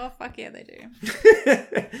psychologist. Yeah. Oh fuck yeah, they do.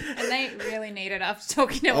 And they really need it after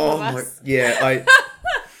talking to all of us.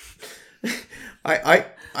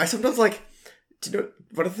 I sometimes like, do you know,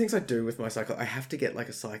 one of the things I do with my psycho, I have to get like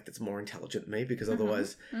a psych that's more intelligent than me because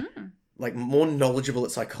otherwise, like more knowledgeable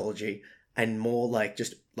at psychology and more like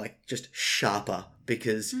just sharper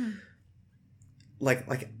because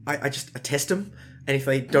I test them. And if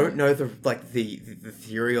they don't know the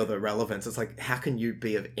theory or the relevance, it's like, how can you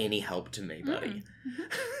be of any help to me, buddy?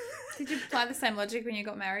 Did you apply the same logic when you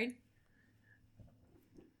got married?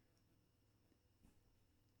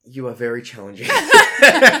 You are very challenging.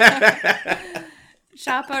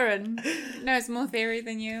 Sharper and knows more theory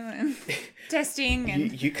than you and testing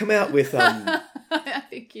and... You come out with... I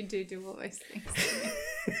think you do all those things.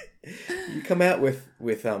 You come out with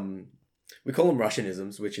we call them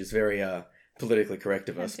Russianisms, which is very... politically correct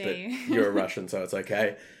of us, but you're a Russian, so it's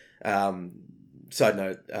okay. Side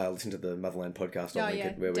note, listen to the Motherland podcast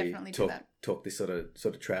where we talk this sort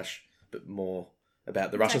of trash, but more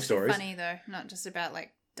about the Russian stories. Funny though, not just about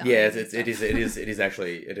like. Yeah, it is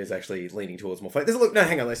actually leaning towards more fun.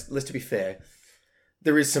 Hang on. Let's to be fair,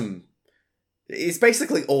 there is some. It's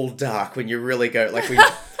basically all dark when you really go like we.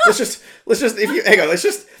 let's just if you hang on. Let's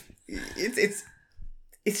just.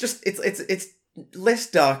 It's less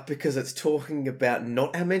dark because it's talking about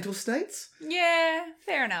not our mental states. Yeah,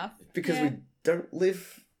 fair enough. Because we don't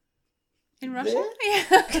live In Russia?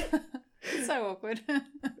 Yeah. So awkward.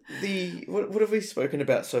 What have we spoken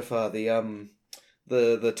about so far?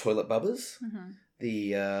 The toilet bubbers. Mm-hmm.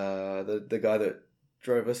 The guy that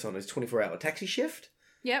drove us on his 24-hour taxi shift.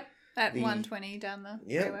 Yep. At 120 down the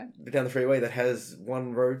freeway. Down the freeway that has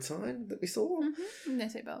one road sign that we saw. Mm-hmm. No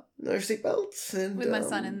seatbelt. No seatbelts. And with my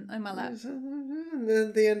son in my lap. And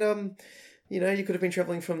then the end, you could have been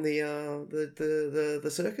travelling from the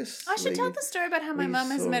circus. I should tell the story about how my mum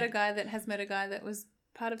has met a guy that was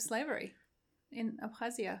part of slavery in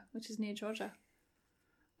Abkhazia, which is near Georgia.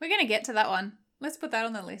 We're going to get to that one. Let's put that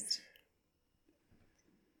on the list.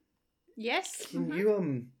 Yes.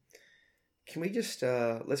 Can we just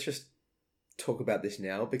let's just talk about this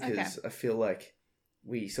now because I feel like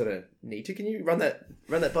we sort of need to. Can you run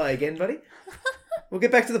that by again, buddy? We'll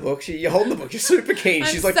get back to the book. You're holding the book. You're super keen.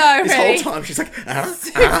 She's like, so this ready. whole time, she's like,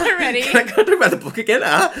 super ready. Can I talk about the book again?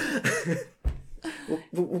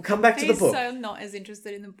 We'll come back to the book. He's so not as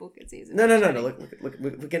interested in the book as he is. No.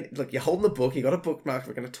 Look, you're holding the book. You got a bookmark.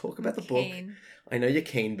 We're going to talk about the book. I know you're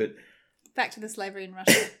keen, but back to the slavery in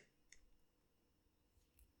Russia.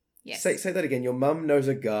 Yes. Say that again. Your mum knows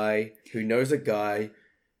a guy who knows a guy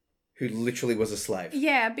who literally was a slave.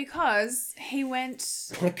 Yeah, because he went...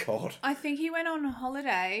 Oh, my God. I think he went on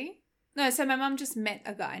holiday. No, so my mum just met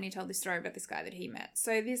a guy and he told this story about this guy that he met.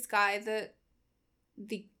 So this guy,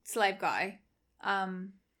 the slave guy,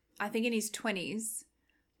 I think in his 20s,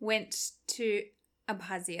 went to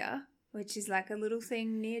Abkhazia, which is like a little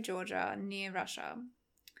thing near Georgia, near Russia.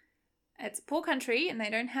 It's a poor country and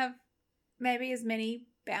they don't have maybe as many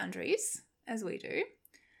boundaries as we do.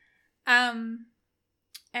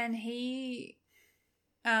 And he,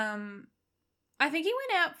 I think he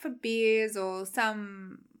went out for beers or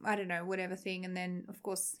some, I don't know, whatever thing. And then, of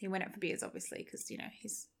course, he went out for beers, obviously, because,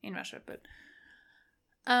 he's in Russia. But,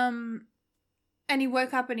 and he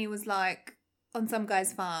woke up and he was like on some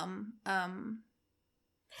guy's farm,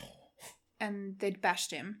 and they'd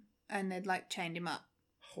bashed him and they'd like chained him up.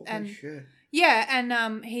 Holy shit. Yeah,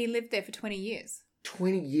 and he lived there for 20 years.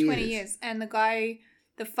 20 years? 20 years. And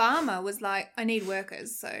the farmer was like, I need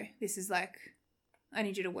workers. So this is like, I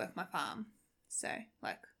need you to work my farm. So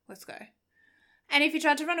like, let's go. And if he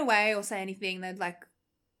tried to run away or say anything, they'd like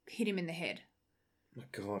hit him in the head. Oh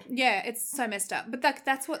my God. Yeah, it's so messed up. But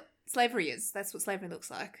that's what slavery is. That's what slavery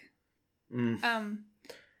looks like.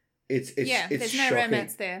 It's there's no shocking.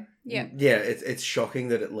 romance there. Yeah. Yeah, it's shocking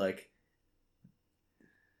that it like...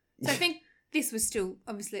 So I think this was still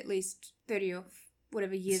obviously at least 30 or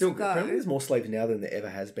whatever years Still, ago. apparently there's more slaves now than there ever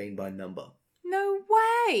has been by number. No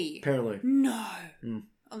way. Apparently. No.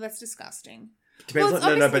 Oh, that's disgusting. Depends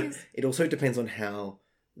Well, on, no, but obviously it also depends on how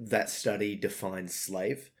that study defines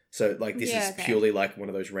slave. So, like, this Yeah, is okay. purely like one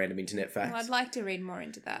of those random internet facts. Well, I'd like to read more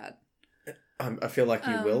into that. I feel like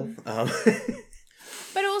you will.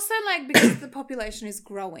 But also, like, because the population is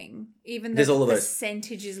growing, even though There's all the of those.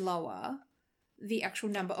 percentage is lower, the actual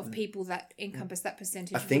number of people that encompass that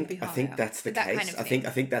percentage I would be higher. think that's the That case. kind of I thing.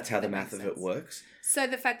 think that's how the That math makes of it sense. works. So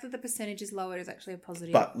the fact that the percentage is lower is actually a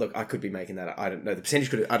positive. But look, I could be making that up. I don't know. The percentage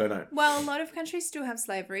could. I don't know. Well, a lot of countries still have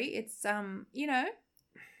slavery. It's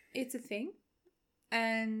it's a thing,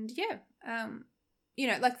 and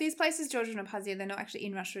like these places, Georgia and Abkhazia, they're not actually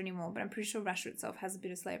in Russia anymore. But I'm pretty sure Russia itself has a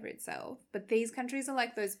bit of slavery itself. But these countries are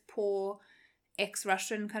like those poor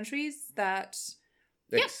ex-Russian countries that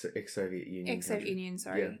Ex-Soviet Union. ex-Soviet country. Union.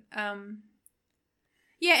 Sorry.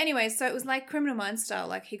 Yeah. Anyway, so it was like Criminal Minds style.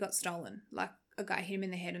 Like he got stolen. Like a guy hit him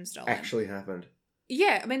in the head and stole him. Actually happened.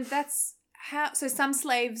 Yeah, I mean, that's how... So some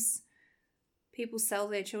slaves, people sell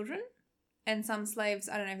their children, and some slaves,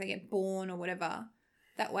 I don't know if they get born or whatever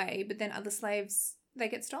that way, but then other slaves, they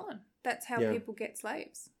get stolen. That's how people get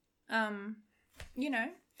slaves. And...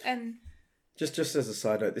 Just as a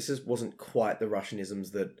side note, this wasn't quite the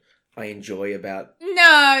Russianisms that I enjoy about...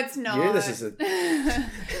 No, it's not. Yeah, this is a...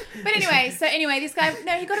 But anyway, this guy...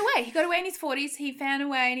 No, he got away. He got away in his 40s. He found a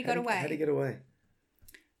way and he got away. How did he get away?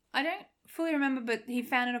 I don't fully remember, but he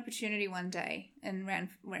found an opportunity one day and ran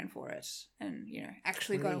for it and,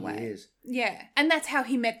 actually got away. Years. Yeah. And that's how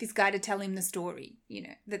he met this guy to tell him the story,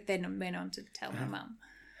 that then went on to tell my mum.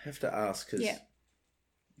 I have to ask, because Yeah.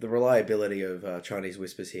 the reliability of Chinese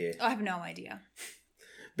whispers here... I have no idea.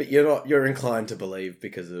 But you're inclined to believe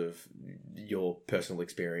because of your personal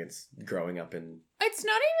experience growing up in... It's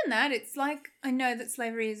not even that. It's like, I know that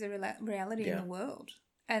slavery is a reality in Yeah. the world.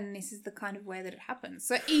 And this is the kind of way that it happens.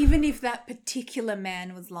 So even if that particular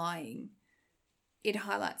man was lying, it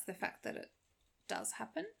highlights the fact that it does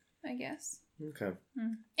happen, I guess. Okay.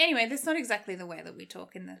 Anyway, that's not exactly the way that we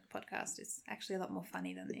talk in the podcast. It's actually a lot more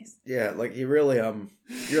funny than this. Yeah, like you really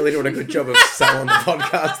doing a good job of selling the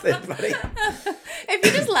podcast there, buddy. If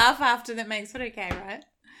you just laugh after, that makes it okay, right?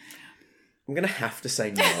 I'm going to have to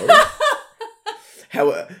say no.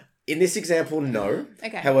 However, in this example, no.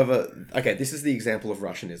 Okay. However, okay, this is the example of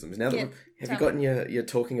Russianisms. Now that Yeah, have you gotten your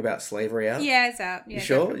talking about slavery out? Yeah, it's out. Yeah, You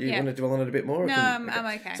sure? go for it. You want to dwell on it a bit more? Or No, can- I'm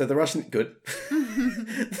okay. So the Russian... Good.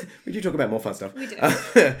 We do talk about more fun stuff. We do.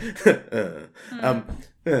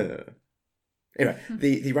 Anyway,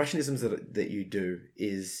 the Russianisms that you do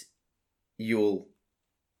is you'll...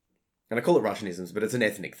 And I call it Russianisms, but it's an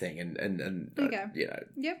ethnic thing. And Okay. you know...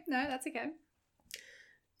 Yep, no, that's okay.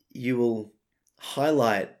 You will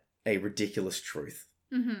highlight a ridiculous truth.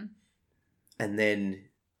 Mm-hmm. And then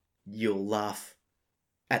you'll laugh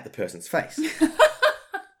at the person's face.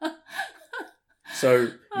 So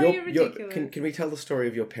you're ridiculous. Can we tell the story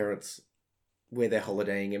of your parents where they're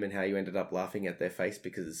holidaying him and how you ended up laughing at their face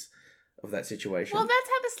because of that situation? Well, that's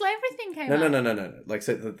how the slavery thing came up. No. Like,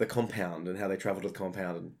 so the compound and how they travelled to the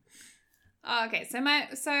compound. And... Oh, okay.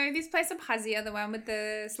 So this place of Hazia, the one with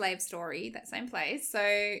the slave story, that same place.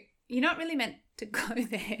 So you're not really meant to go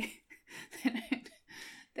there.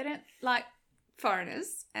 They don't like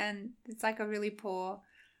foreigners, and it's like a really poor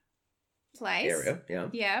place. Area, yeah.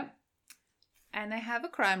 Yeah. And they have a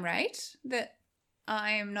crime rate that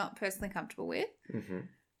I am not personally comfortable with.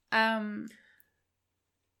 Mm-hmm.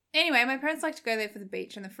 Anyway, my parents like to go there for the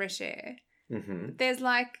beach and the fresh air. Mm-hmm. There's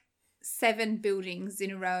like 7 buildings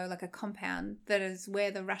in a row, like a compound, that is where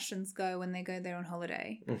the Russians go when they go there on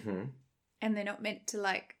holiday. Mm-hmm. And they're not meant to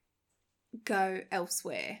like go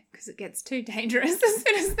elsewhere because it gets too dangerous as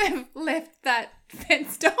soon as they've left that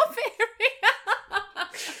fenced off area.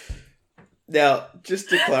 Now, just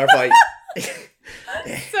to clarify...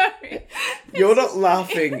 Sorry. You're not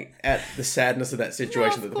laughing at the sadness of that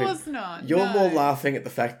situation. No, that of the course people, not. You're No. more laughing at the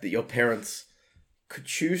fact that your parents could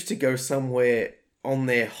choose to go somewhere on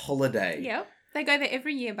their holiday Yep. They go there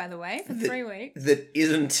every year, by the way, for 3 weeks. that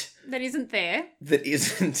isn't That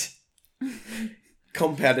isn't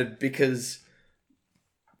compounded because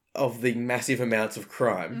of the massive amounts of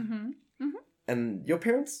crime. Mm-hmm. And your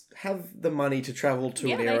parents have the money to travel to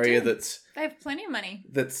Yeah, an they area do. They have plenty of money.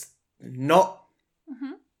 that's not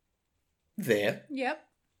Mm-hmm. there, Yep.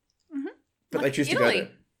 but Like they choose Italy. to go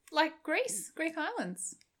there. Like Greece, Greek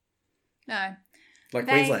islands. No. Like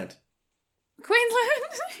They- Queensland. Queensland.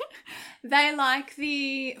 They like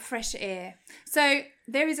the fresh air. So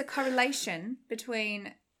there is a correlation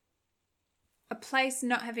between a place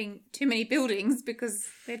not having too many buildings because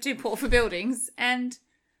they're too poor for buildings, and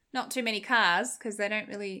not too many cars because they don't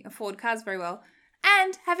really afford cars very well,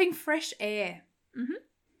 and having fresh air.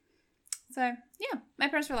 So yeah, my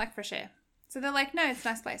parents were like fresh air. So they're like, no, it's a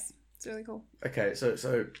nice place. It's really cool. Okay,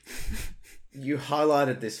 so you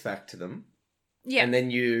highlighted this fact to them, Yeah. and then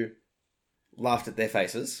you laughed at their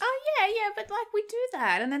faces. Oh, yeah, but like we do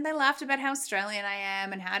that. And then they laughed about how Australian I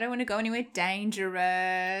am and how I don't want to go anywhere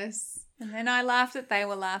dangerous. And then I laughed that they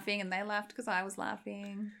were laughing and they laughed because I was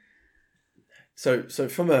laughing. So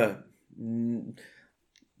from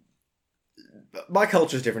my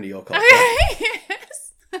culture is different to your culture. Okay,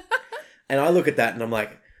 yes. And I look at that and I'm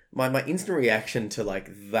like, my instant reaction to like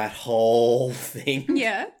that whole thing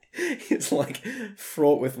Yeah. is like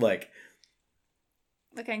fraught with like,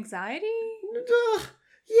 Like anxiety?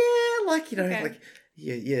 yeah, like, you know, Okay. like,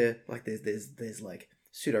 yeah, like there's like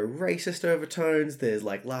pseudo racist overtones. There's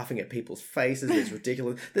like laughing at people's faces. There's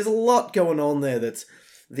ridiculous. There's a lot going on there. That's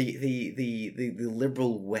the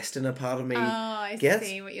liberal Westerner part of me. Oh, I gets.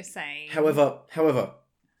 see what you're saying. However,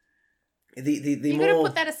 the you more got to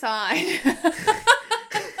put that aside.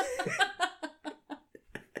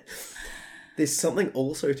 there's something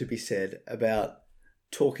also to be said about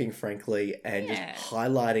talking frankly and Yeah. just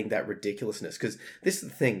highlighting that ridiculousness. Because this is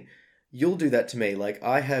the thing, you'll do that to me. Like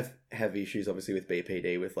I have issues obviously with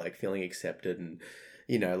BPD, with like feeling accepted and,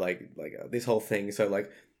 you know, like this whole thing. So like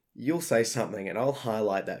you'll say something and I'll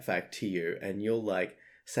highlight that fact to you and you'll like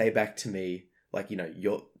say back to me, like, you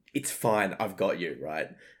know, it's fine, I've got you, right?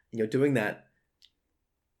 And you're doing that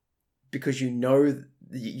because you know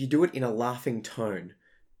you do it in a laughing tone,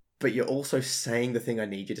 but you're also saying the thing I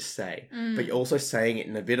need you to say. But you're also saying it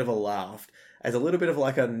in a bit of a laugh, as a little bit of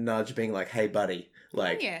like a nudge, being like, "Hey, buddy,"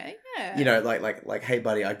 like, yeah. you know, like, "Hey,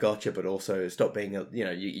 buddy, I got you," but also stop being, you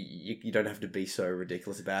know, you don't have to be so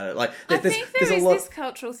ridiculous about it. Like, I think there there's is a lot, this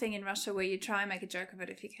cultural thing in Russia where you try and make a joke of it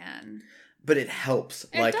if you can. but it helps.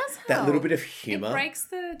 It like does that little help. bit of humor. It breaks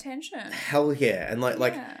the tension. Hell yeah, and like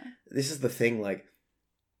Yeah. this is the thing, like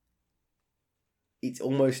it's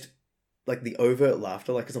almost like the overt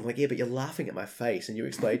laughter, like, because I'm like, yeah, but you're laughing at my face, and you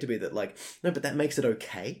explain to me that, like, no, but that makes it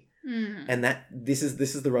okay, and that this is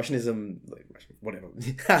the Russianism, like, whatever.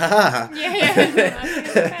 Okay.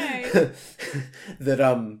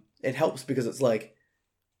 That it helps because it's like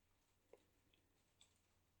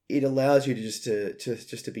it allows you to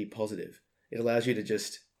just to be positive. It allows you to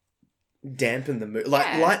just dampen the mood,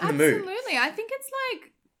 like lighten the mood. Absolutely. I think it's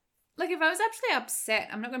like if I was actually upset,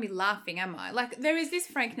 I'm not going to be laughing, am I? Like, there is this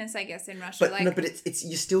frankness, I guess, in Russia. But like, no, but it's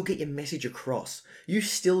you still get your message across. You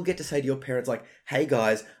still get to say to your parents, like, "Hey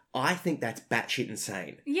guys, I think that's batshit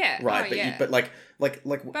insane." Yeah. Right. Oh, but yeah. but like. But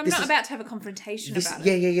I'm not about to have a confrontation about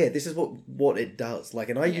it. Yeah. This is what it does. Like,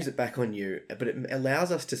 and I use it back on you, but it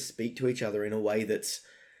allows us to speak to each other in a way that's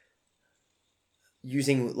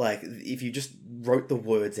using, like, if you just wrote the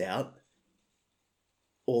words out.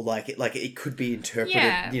 Or like it could be interpreted,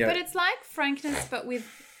 Yeah, you know, but it's like frankness, but with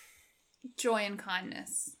joy and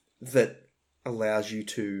kindness. that allows you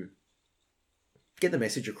to get the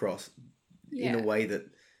message across in a way that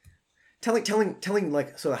telling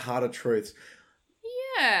like sort of harder truths.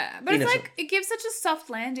 Yeah, but it's like it gives such a soft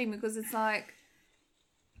landing because it's like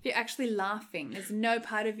if you're actually laughing, there's no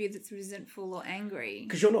part of you that's resentful or angry.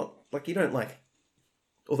 Because you're not like you don't like,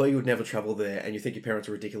 although you would never travel there, and you think your parents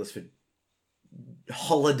are ridiculous for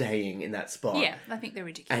holidaying in that spot. Yeah, I think they're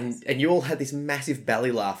ridiculous. And you all had this massive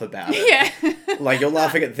belly laugh about it. Yeah. Like, you're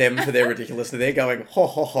laughing at them for their ridiculousness, and they're going, ho,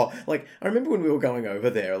 ho, ho. Like, I remember when we were going over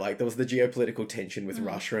there, like, there was the geopolitical tension with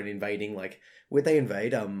Russia and invading, like, where'd they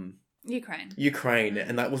invade? Ukraine.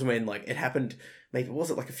 And that was when, like, it happened, maybe, was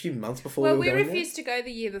it like a few months before we were going there? Well, we refused to go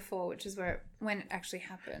the year before, which is when it actually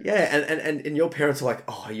happened. Yeah, and your parents are like,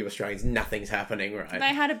 oh, you Australians, nothing's happening, right?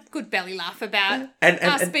 They had a good belly laugh about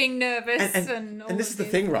us being nervous and all and this is the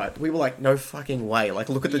thing, right? We were like, no fucking way. Like,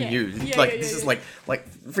 look at the news. This is like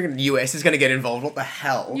freaking the US is going to get involved. What the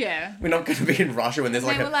hell? Yeah. We're not going to be in Russia when there's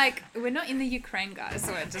they were like, we're not in the Ukraine, guys.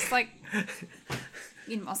 So we're just like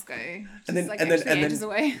in Moscow. And then ages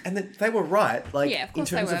away. And then they were right. Like, yeah, of in course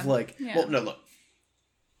terms they were. of like, well, no, look.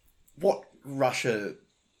 What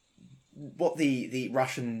the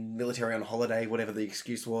Russian military on holiday, whatever the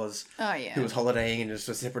excuse was, who was holidaying in just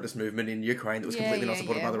a separatist movement in Ukraine that was completely not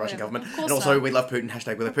supported by the Russian government. And also, we love Putin,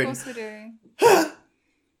 hashtag we love Putin. Of course we do.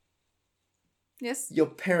 Yes? Your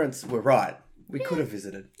parents were right. We could have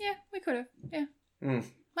visited. Yeah, we could have. Yeah. My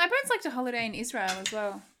parents like to holiday in Israel as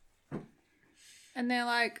well. And they're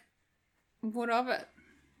like, what of it?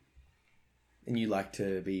 And you like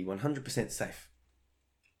to be 100% safe.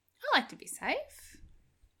 I like to be safe.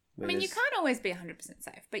 I mean, you can't always be 100%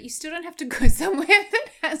 safe, but you still don't have to go somewhere that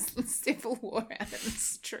has civil war out in the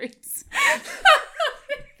streets.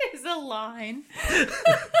 There's a line.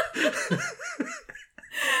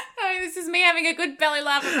 This is me having a good belly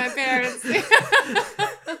laugh at my parents.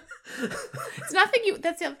 It's nothing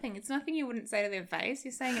that's the other thing. It's nothing you wouldn't say to their face.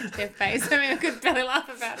 You're saying it to their face, having a good belly laugh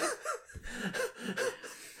about it.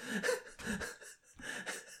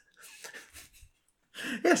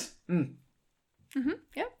 Yes.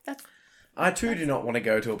 Yeah, that's... I too do not want to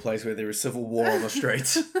go to a place where there is civil war on the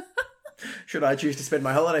streets. Should I choose to spend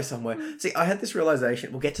my holiday somewhere? See, I had this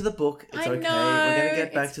realization. We'll get to the book. It's okay. We're going to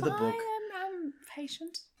get back to the book. I'm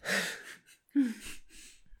patient.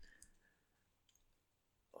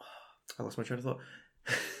 I lost my train of thought.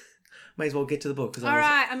 May as well get to the book. All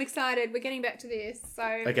right, I'm excited. We're getting back to this.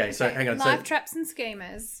 Okay, so hang on. Life traps and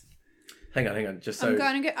schemers. Hang on.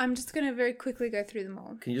 I'm just going to very quickly go through them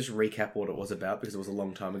all. Can you just recap what it was about? Because it was a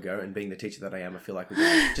long time ago, and being the teacher that I am, I feel like we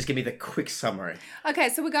just give me the quick summary. Okay,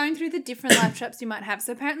 so we're going through the different life traps you might have.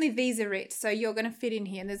 So apparently these are it. So you're going to fit in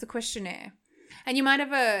here, and there's a questionnaire. And you might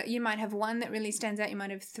have one that really stands out. You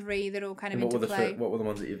might have three that all kind of interplay. What were the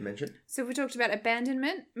ones that you've mentioned? So we talked about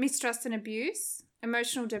abandonment, mistrust and abuse,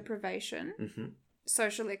 emotional deprivation,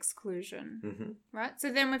 social exclusion, right?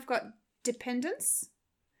 So then we've got dependence,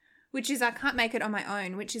 which is I can't make it on my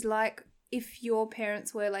own, which is like if your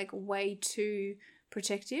parents were like way too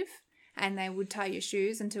protective and they would tie your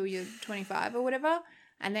shoes until you're 25 or whatever,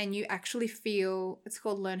 and then you actually feel, it's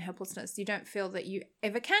called learned helplessness. You don't feel that you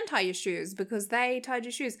ever can tie your shoes because they tied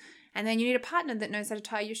your shoes. And then you need a partner that knows how to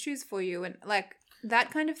tie your shoes for you and like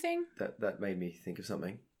that kind of thing. That made me think of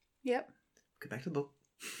something. Yep. Get back to the book.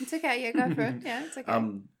 It's okay. Yeah, go for it. Yeah, it's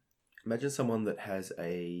okay. Imagine someone that has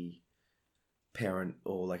a parent,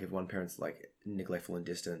 or like if one parent's like neglectful and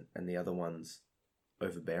distant and the other one's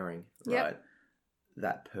overbearing, right?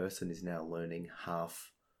 That person is now learning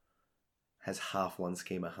has half one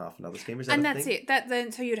schema, half another schema. Is that and a that's thing?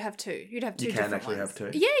 it. So you'd have two. You'd have two. You can different actually ones.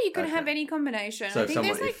 have two. Yeah, you can have any combination. So I think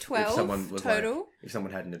there's like 12 total. if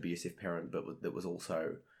someone had an abusive parent, but that was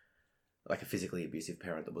also like a physically abusive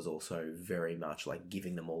parent that was also very much like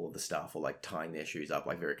giving them all of the stuff or like tying their shoes up,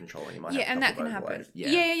 like very controlling. You might have a and that couple can of happen. overlays.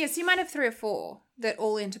 Yeah. So you might have 3 or 4 that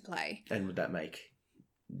all interplay. And would that make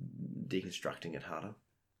deconstructing it harder?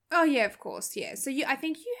 Oh yeah, of course. Yeah. So I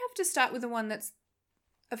think you have to start with the one that's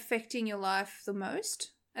affecting your life the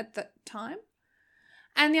most at that time.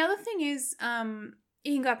 And the other thing is,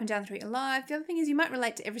 you can go up and down through your life. The other thing is you might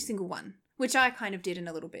relate to every single one, which I kind of did in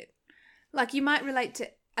a little bit. Like you might relate to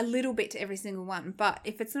a little bit to every single one, but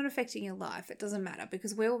if it's not affecting your life, it doesn't matter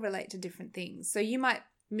because we all relate to different things. So you might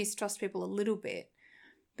mistrust people a little bit,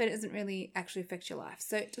 but it doesn't really actually affect your life.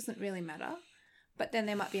 So it doesn't really matter. But then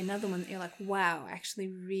there might be another one that you're like, wow, I actually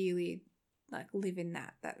really like live in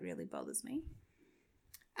that. That really bothers me.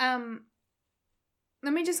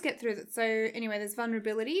 Let me just get through that. So anyway, there's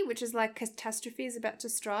vulnerability, which is like catastrophe is about to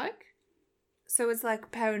strike. So it's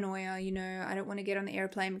like paranoia, you know, I don't want to get on the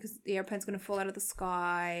airplane because the airplane's going to fall out of the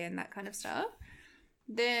sky and that kind of stuff.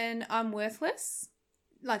 Then I'm worthless.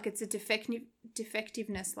 Like it's a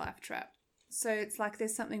defectiveness life trap. So it's like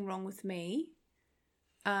there's something wrong with me.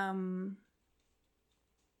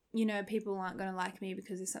 You know, people aren't going to like me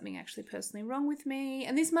because there's something actually personally wrong with me.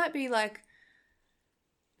 And this might be like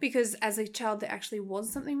because as a child there actually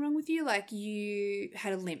was something wrong with you, like you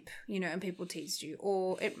had a limp, you know, and people teased you.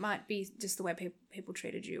 Or it might be just the way people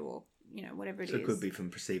treated you or, you know, whatever it is. So it could be from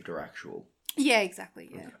perceived or actual. Yeah, exactly,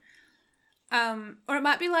 yeah. Okay. Or it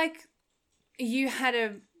might be like you had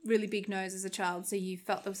a really big nose as a child, so you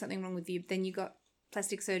felt there was something wrong with you, then you got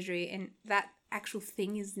plastic surgery and that actual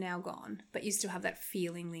thing is now gone, but you still have that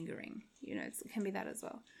feeling lingering. You know, it can be that as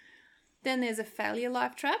well. Then there's a failure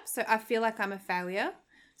life trap. So I feel like I'm a failure.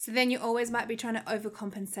 So then you always might be trying to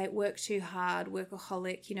overcompensate, work too hard,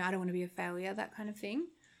 workaholic, you know, I don't want to be a failure, that kind of thing.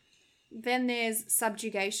 Then there's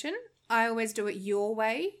subjugation. I always do it your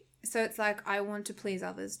way. So it's like I want to please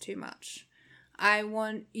others too much. I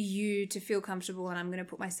want you to feel comfortable and I'm going to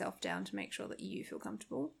put myself down to make sure that you feel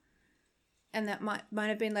comfortable. And that might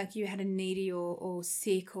have been like you had a needy or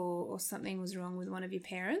sick or something was wrong with one of your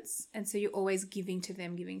parents. And so you're always giving to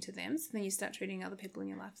them. So then you start treating other people in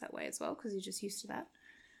your life that way as well because you're just used to that.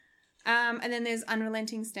 And then there's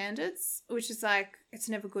unrelenting standards, which is like it's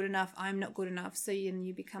never good enough. I'm not good enough. So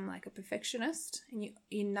you become like a perfectionist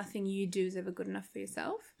and nothing you do is ever good enough for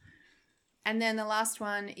yourself. And then the last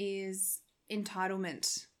one is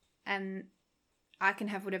entitlement. And I can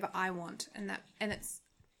have whatever I want. And it's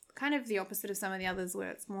kind of the opposite of some of the others where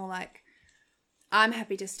it's more like I'm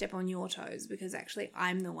happy to step on your toes because actually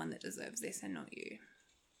I'm the one that deserves this and not you.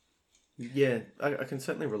 Yeah, I can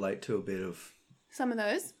certainly relate to a bit of some of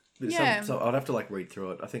those. Yeah. So I'd have to like read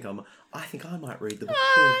through it. I think I might read the book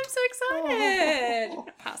too. I'm so excited. Oh.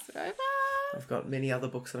 Pass it over. I've got many other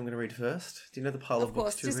books that I'm going to read first. Do you know the pile of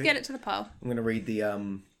books to just read? get it to the pile. I'm going to read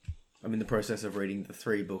I'm in the process of reading the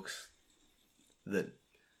 3 books that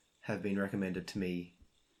have been recommended to me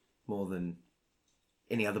more than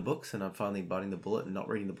any other books, and I'm finally biting the bullet and not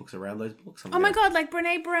reading the books around those books. My God, like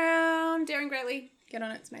Brene Brown, Daring Greatly. Get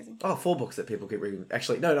on it, it's amazing. 4 books that people keep reading.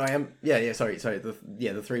 Actually, no, I am. Yeah, sorry.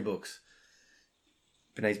 The 3 books.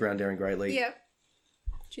 Brene Brown, Daring Greatly. Yep.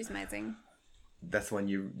 She's amazing. That's the one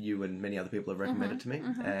you and many other people have recommended to me.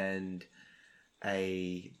 Mm-hmm. And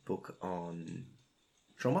a book on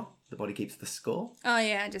trauma, The Body Keeps the Score. Oh,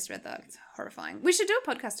 yeah, I just read that. It's horrifying. We should do a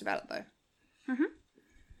podcast about it, though.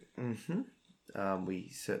 We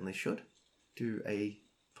certainly should do a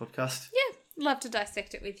podcast. Yeah, love to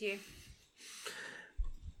dissect it with you.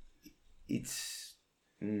 It's...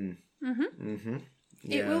 Yeah,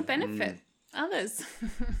 it will benefit others.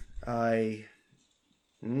 And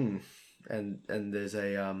there's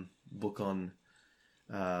a book on...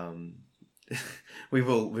 we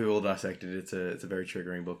will dissect it. It's a very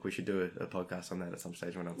triggering book. We should do a podcast on that at some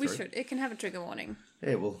stage when I'm through. We should. It can have a trigger warning.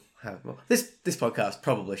 Yeah, we'll have... Well, this podcast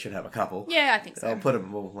probably should have a couple. Yeah, I think so. I'll put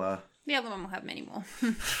them... the other one will have many more.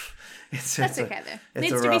 That's okay, though.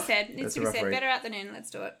 Needs to be said. Better out than in. Let's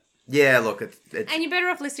do it. Yeah, look, it's... And you're better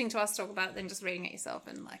off listening to us talk about it than just reading it yourself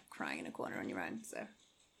and, like, crying in a corner on your own, so...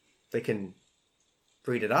 They can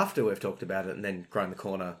read it after we've talked about it and then cry in the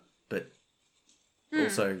corner, but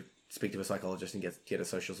also speak to a psychologist and get a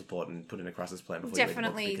social support and put in a crisis plan before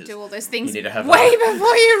definitely you read the book. Do all those things you need to have way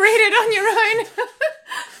before you read it on your own.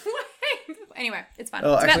 Anyway, it's fine.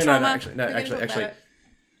 Oh, it's actually, about trauma. No,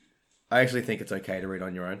 I actually think it's okay to read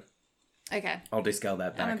on your own. Okay. I'll descale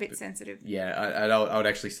that back. I'm a bit sensitive. Yeah, I would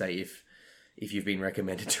actually say if you've been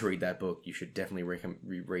recommended to read that book, you should definitely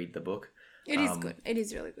reread the book. It is good. It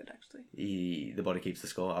is really good, actually. The Body Keeps the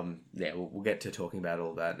Score. Yeah, we'll get to talking about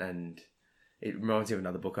all that, and it reminds me of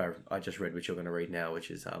another book I just read, which you're going to read now, which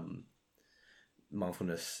is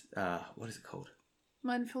mindfulness. What is it called?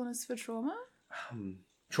 Mindfulness for trauma?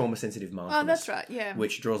 Trauma sensitive mindfulness. Oh, that's right. Yeah.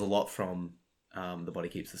 Which draws a lot from The Body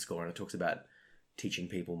Keeps the Score, and it talks about teaching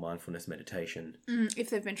people mindfulness meditation, if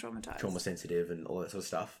they've been traumatized, trauma sensitive, and all that sort of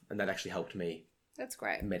stuff. And that actually helped me. That's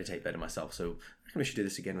great. Meditate better myself. So I reckon we should do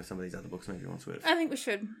this again with some of these other books maybe once we've. I think we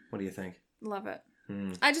should. What do you think? Love it.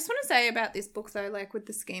 I just want to say about this book though, like with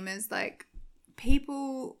the schemas, like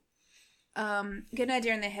people get an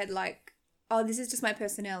idea in their head like, oh, this is just my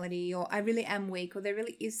personality, or I really am weak, or there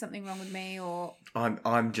really is something wrong with me, or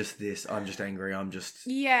I'm just this, I'm just angry, I'm just...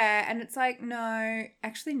 Yeah, and it's like, no,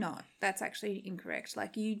 actually not. That's actually incorrect.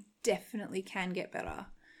 Like, you definitely can get better.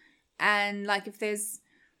 And, like, if there's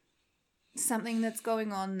something that's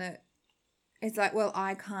going on that it's like, well,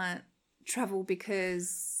 I can't travel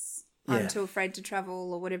because I'm too afraid to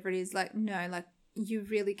travel or whatever it is, like, no, like, you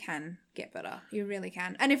really can get better. You really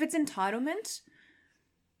can. And if it's entitlement,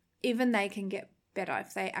 even they can get better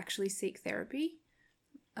if they actually seek therapy.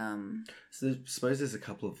 So I suppose there's a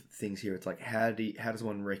couple of things here. It's like, how does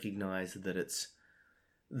one recognize that it's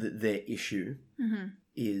that their issue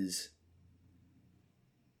is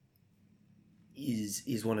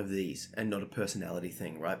one of these and not a personality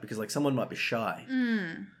thing, right? Because like someone might be shy,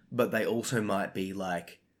 but they also might be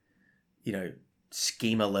like, you know,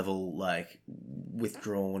 schema level, like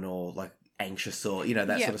withdrawn or like anxious or, you know,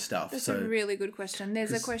 that sort of stuff. That's a really good question.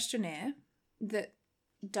 There's a questionnaire that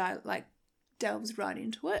delves right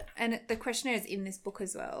into it. And the questionnaire is in this book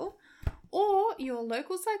as well. Or your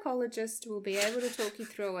local psychologist will be able to talk you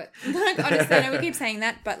through it. Like, honestly, I know we keep saying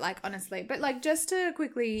that, but like, honestly. But like, just to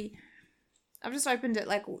quickly, I've just opened it,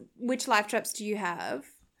 like, which life traps do you have?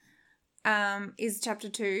 Is chapter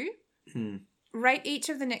 2. Rate each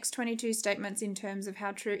of the next 22 statements in terms of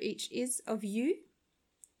how true each is of you.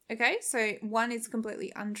 Okay, so 1 is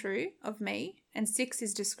completely untrue of me, and 6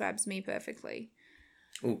 is describes me perfectly.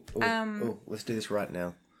 Let's do this right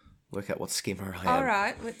now. Work out what schema I have. All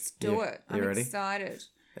right, let's do it. I'm ready? excited.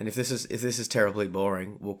 And if this is terribly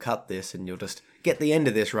boring, we'll cut this and you'll just get the end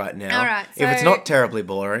of this right now. All right. If it's not terribly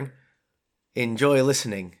boring, enjoy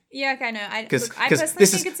listening. Yeah, okay, no. I personally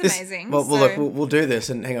think it's amazing. Well, look, we'll do this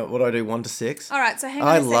and hang on. What do I do? 1 to 6? All right, so hang on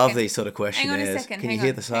a second. I love these sort of questionnaires. Hang on a second. Can you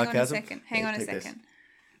hear the sarcasm? Hang on a second.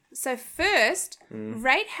 So first,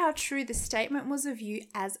 rate how true the statement was of you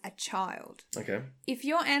as a child. Okay. If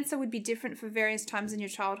your answer would be different for various times in your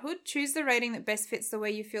childhood, choose the rating that best fits the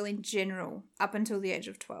way you feel in general up until the age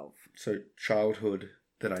of 12. So childhood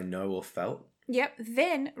that I know or felt? Yep.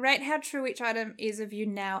 Then rate how true each item is of you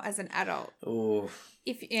now as an adult. Oh.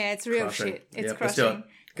 It's real crushing. shit. It's Let's do crushing. it.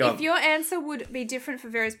 Go If on. your answer would be different for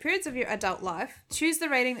various periods of your adult life, choose the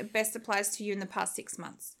rating that best applies to you in the past 6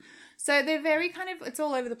 months. So they're very kind of, it's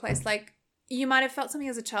all over the place. Like, you might have felt something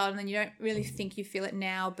as a child and then you don't really think you feel it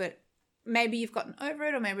now, but maybe you've gotten over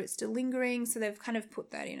it or maybe it's still lingering. So they've kind of put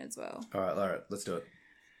that in as well. All right. Let's do it.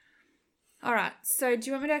 All right. So do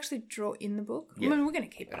you want me to actually draw in the book? Yeah. I mean, we're going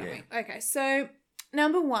to keep it, aren't we? Okay. So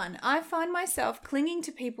number 1, I find myself clinging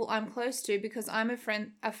to people I'm close to because I'm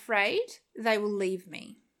afraid they will leave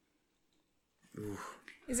me. Oof.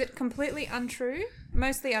 Is it completely untrue?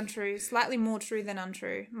 Mostly untrue, slightly more true than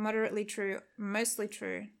untrue, moderately true, mostly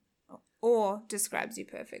true, or describes you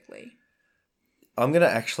perfectly? I'm going to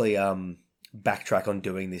actually backtrack on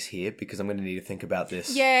doing this here because I'm going to need to think about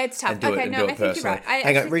this. Yeah, it's tough. And do it I think you're right.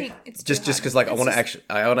 Hang on, think it's just because like I want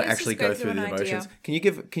to actually go through the emotions.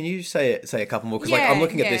 Idea. Can you say a couple more? Because like I'm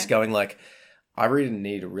looking at this going like I really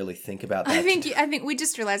need to really think about that. I think we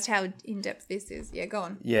just realized how in depth this is. Yeah, go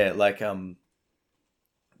on. Yeah, like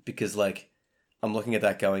because like I'm looking at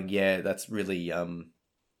that going, yeah, that's really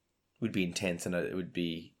would be intense and it would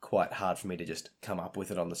be quite hard for me to just come up with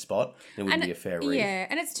it on the spot. It wouldn't be a fair read. Yeah,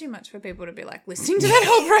 and it's too much for people to be like listening to that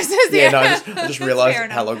whole process. Yeah, no, I just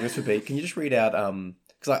realised how long this would be. Can you just read out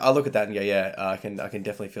because I look at that and go, yeah, I can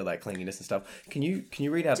definitely feel that clinginess and stuff. Can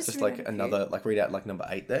you read out just like another read out like number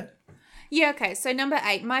 8 there? Yeah, okay. So number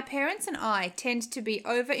 8, my parents and I tend to be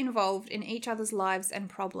over involved in each other's lives and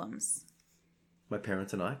problems. My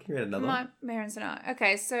parents and I. Can you read another? My parents and I.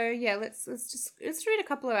 Okay, so yeah, let's read a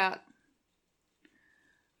couple out.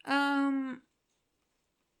 I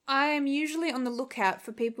am usually on the lookout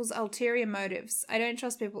for people's ulterior motives. I don't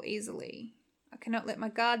trust people easily. I cannot let my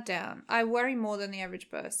guard down. I worry more than the average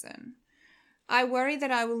person. I worry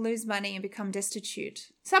that I will lose money and become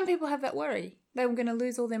destitute. Some people have that worry. They're going to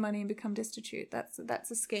lose all their money and become destitute. That's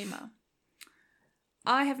a schema.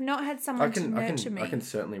 I have not had someone to nurture me. I can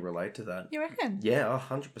certainly relate to that. You reckon? Yeah,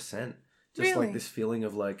 100%. Just really? Like this feeling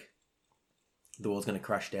of like the world's going to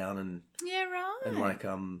crash down and yeah, right. And like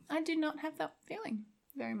I do not have that feeling.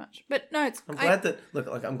 very much. But no, I'm glad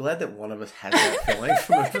I'm glad that one of us has that feeling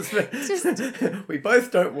from a perspective. We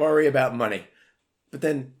both don't worry about money. But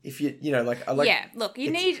then if look,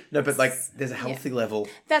 you need... No, but like there's a healthy level.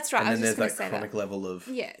 That's right. And then there's that chronic level of...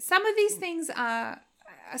 Yeah, some of these things are...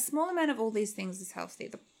 A small amount of all these things is healthy.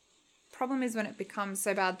 The problem is when it becomes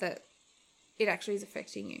so bad that it actually is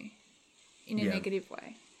affecting you in a negative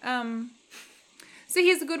way. So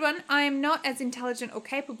here's a good one. I am not as intelligent or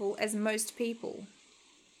capable as most people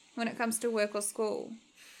when it comes to work or school.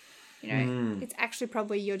 It's actually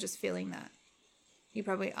probably you're just feeling that. You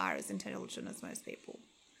probably are as intelligent as most people.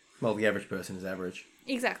 Well, the average person is average.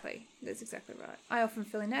 Exactly. That's exactly right. I often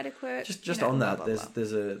feel inadequate. Just on that,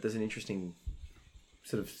 there's an interesting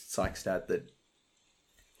sort of psych stat that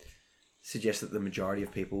suggests that the majority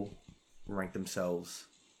of people rank themselves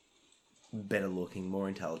better looking, more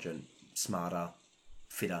intelligent, smarter,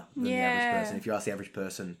 fitter than the average person. If you ask the average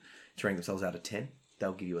person to rank themselves out of 10,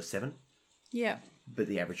 they'll give you a 7. Yeah. But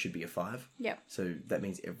the average should be a 5. Yeah. So that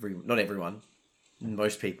means not everyone,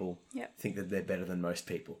 most people think that they're better than most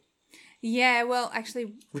people. Yeah, well,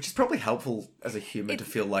 actually... Which is probably helpful as a human to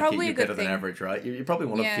feel like you're better than average, right? You probably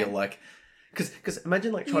want to feel like... Because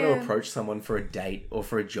imagine like trying to approach someone for a date or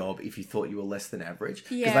for a job if you thought you were less than average.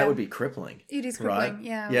 Because that would be crippling. It is crippling, right?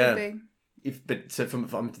 Yeah. It would be.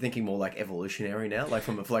 I'm thinking more like evolutionary now, like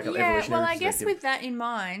from an evolutionary perspective. Well, I guess with that in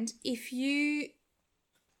mind, if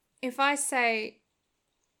I say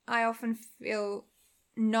I often feel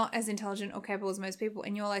not as intelligent or capable as most people,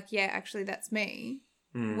 and you're like, yeah, actually that's me.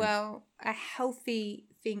 Well, a healthy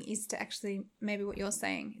thing is to actually, maybe what you're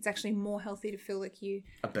saying, it's actually more healthy to feel like you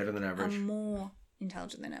are better than average, are more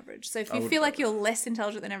intelligent than average. So if you feel like you're less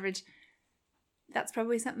intelligent than average, that's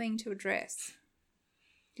probably something to address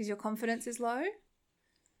because your confidence is low.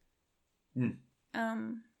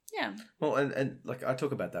 Yeah. Well, and like I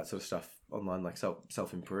talk about that sort of stuff online, like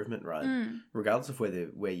self-improvement, right? Regardless of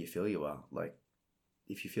where you feel you are, like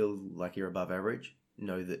if you feel like you're above average,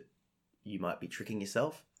 know that you might be tricking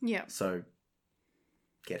yourself. Yeah. So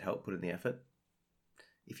get help, put in the effort.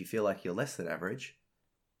 If you feel like you're less than average,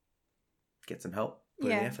 get some help,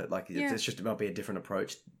 put in the effort. Like it's just, it might be a different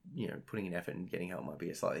approach. Putting in effort and getting help might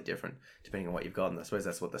be slightly different depending on what you've got. And I suppose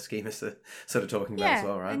that's what the schemists are sort of talking about as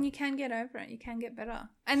well, right? And you can get over it. You can get better.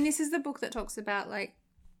 And this is the book that talks about like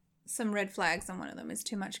some red flags, and one of them is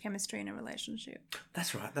too much chemistry in a relationship.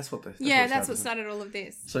 That's right. That's what started all of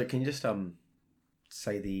this. So can you just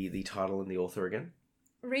say the title and the author again?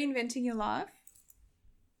 Reinventing Your Life.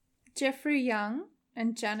 Jeffrey Young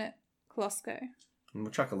and Janet Klosko. And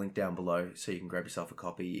we'll chuck a link down below so you can grab yourself a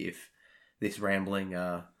copy if this rambling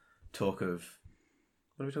talk of,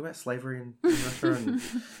 what are we talking about? Slavery in Russia and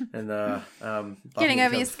getting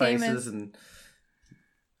over your schemas and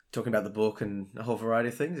talking about the book and a whole variety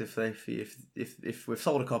of things. If we've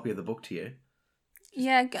sold a copy of the book to you.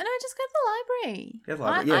 Yeah, just go to the library.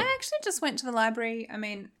 I actually just went to the library. I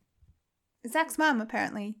mean, Zach's mum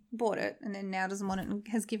apparently bought it and then now doesn't want it and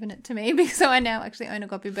has given it to me, so I now actually own a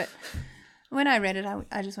copy. But when I read it,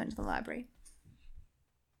 I just went to the library.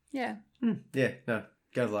 Yeah. Yeah, no,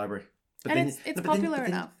 go to the library. But and it's popular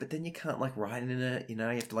enough. But then you can't like write in it, you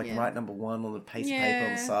have to write number 1 on a piece of paper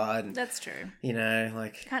on the side. And, that's true. You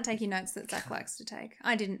can't take your notes that Zach likes to take.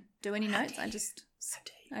 I didn't do any notes. I just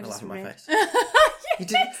laugh at read. my face. You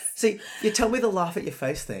didn't see. You tell me the laugh at your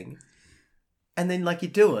face thing, and then you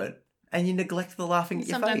do it, and you neglect the laughing at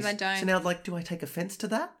your face. Sometimes I don't. So now, do I take offense to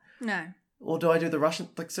that? No. Or do I do the Russian?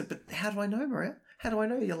 But how do I know, Maria? How do I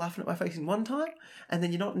know you're laughing at my face in one time, and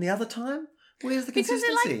then you're not in the other time? Where's the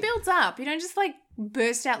consistency? Because it builds up. You don't just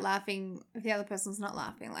burst out laughing if the other person's not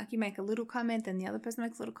laughing. You make a little comment, then the other person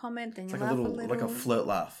makes a little comment, then you laugh a little. Like a flirt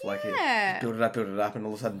laugh. Yeah. You build it up, and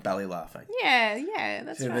all of a sudden belly laughing. Yeah,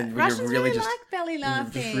 that's right. Russians really like belly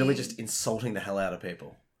laughing. Just really just insulting the hell out of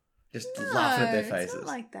people. Just laughing at their faces. It's not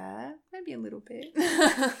like that. Maybe a little bit.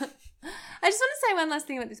 I just want to say one last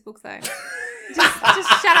thing about this book, though.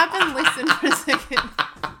 just shut up and listen for a second.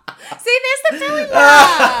 See, there's the belly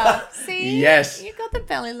laugh. See? Yes. You got the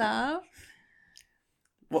belly laugh.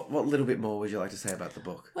 What little bit more would you like to say about the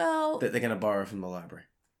book? Well... That they're going to borrow from the library.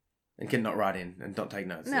 And can not write in and not take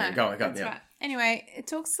notes. No, go. That's right. Anyway, it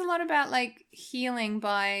talks a lot about healing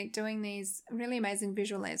by doing these really amazing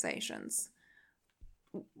visualizations,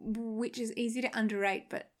 which is easy to underrate,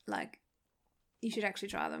 but you should actually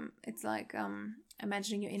try them. It's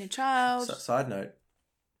imagining your inner child. So, side note,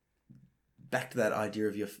 back to that idea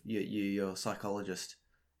of your psychologist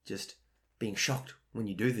just being shocked when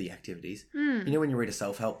you do the activities. You know when you read a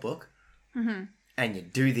self-help book and you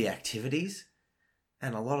do the activities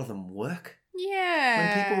and a lot of them work? Yeah.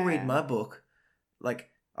 When people read my book,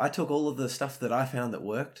 I took all of the stuff that I found that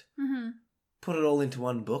worked, put it all into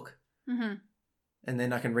one book, and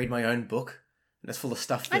then I can read my own book. And it's full of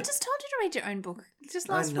stuff that... I just told you to read your own book just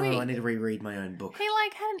last week. I need to reread my own book. He,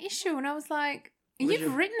 like, had an issue, and I was like,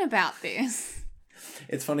 you've written about this.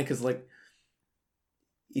 It's funny because, like,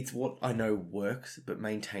 it's what I know works, but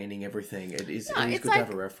maintaining everything, it's good to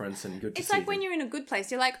have a reference and good to see. It's like when you're in a good place,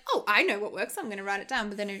 you're like, oh, I know what works, I'm going to write it down.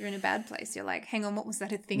 But then if you're in a bad place, you're like, hang on, what was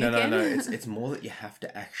that a thing again? No. It's more that you have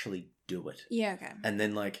to actually do it. Yeah, okay. And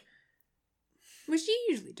then, like... Which you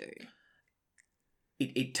usually do.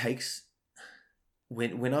 It takes...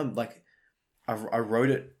 When I'm, like... I wrote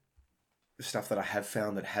it, stuff that I have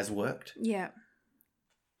found that has worked. Yeah.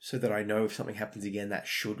 So that I know if something happens again, that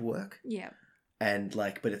should work. Yeah. And,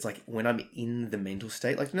 like, but it's like when I'm in the mental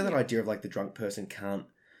state, like, you know that idea of, like, the drunk person can't...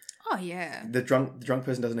 Oh, yeah. The drunk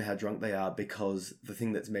person doesn't know how drunk they are because the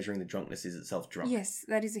thing that's measuring the drunkenness is itself drunk. Yes,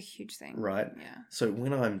 that is a huge thing. Right? Yeah. So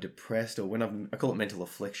when I'm depressed or when I call it mental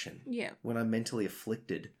affliction. Yeah. When I'm mentally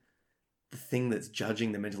afflicted, the thing that's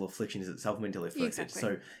judging the mental affliction is itself mentally afflicted. Exactly.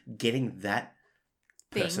 So getting that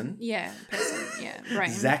person... brain.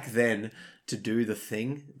 Zach then to do the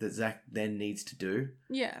thing that Zach then needs to do.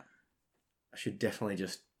 Yeah. I should definitely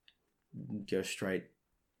just go straight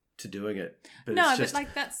to doing it. But no, it's just, but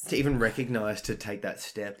like that's... To even recognise to take that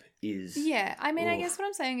step is... Yeah, I mean, I guess what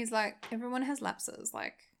I'm saying is like everyone has lapses.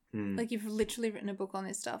 Like you've literally written a book on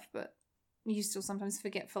this stuff, but you still sometimes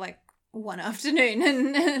forget for like one afternoon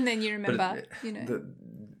and then you remember, you know.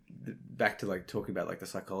 Back to like talking about like the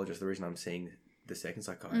psychologist, the reason I'm seeing the second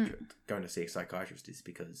psychiatrist, going to see a psychiatrist is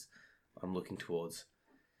because I'm looking towards...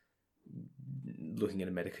 looking at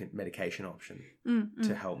a medication option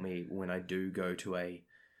to help me when I do go to a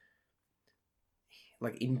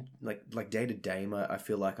like day to day. I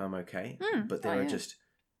feel like I'm okay, but there are just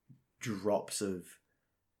drops of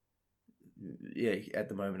At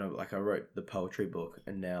the moment, I wrote the poetry book,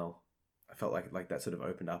 and now I felt like that sort of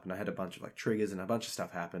opened up, and I had a bunch of like triggers, and a bunch of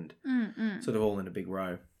stuff happened, sort of all in a big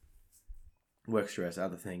row. Work stress,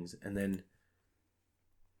 other things, and then.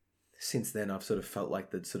 Since then, I've sort of felt like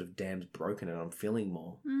the sort of dam's broken and I'm feeling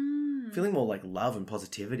more. Feeling more like love and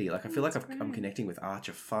positivity. Like I feel like I'm connecting with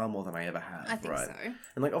Archer far more than I ever have. I think so.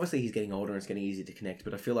 And like obviously he's getting older and it's getting easier to connect,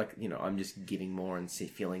 but I feel like, I'm just giving more and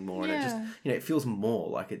feeling more. And it just, it feels more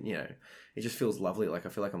like it, it just feels lovely. Like I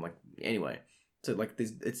feel like I'm like, anyway. So like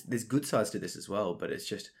there's good sides to this as well, but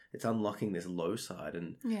it's unlocking this low side.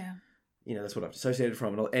 And, that's what I've dissociated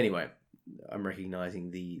from. And anyway, I'm recognizing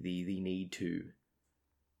the need to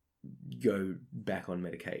go back on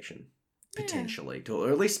medication potentially,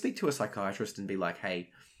 or at least speak to a psychiatrist and be like,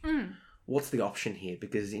 hey, what's the option here?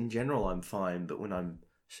 Because in general I'm fine, but when I'm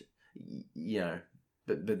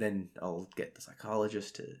but then I'll get the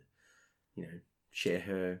psychologist to share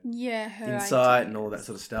her insight and all that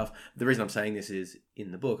sort of stuff. The reason I'm saying this is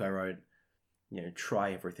in the book I wrote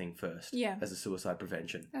try everything first as a suicide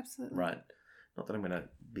prevention. Absolutely. Right, not that I'm going to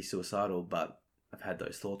be suicidal, but I've had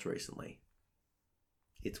those thoughts recently.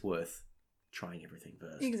 It's worth trying everything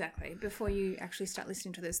first. Exactly. Before you actually start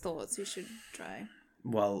listening to those thoughts, you should try.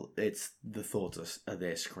 Well, it's the thoughts are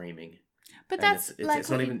there screaming. But that's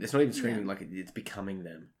it's not even screaming, like it's becoming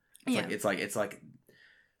them. It's like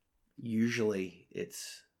usually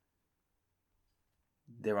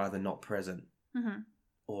they're either not present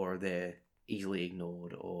or they're easily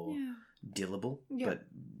ignored or dealable. Yeah. But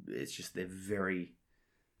it's just they're very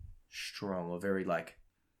strong or very like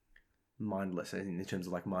mindless in terms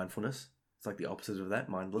of like mindfulness. It's like the opposite of that,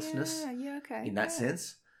 mindlessness. Okay. In that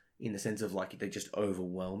sense, in the sense of like they just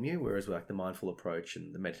overwhelm you, whereas like the mindful approach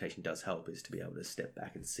and the meditation does help is to be able to step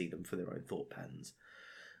back and see them for their own thought patterns.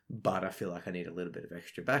 But I feel like I need a little bit of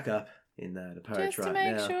extra backup in that approach right now. Just to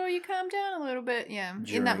make sure you calm down a little bit,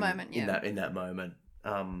 in that moment, in that moment.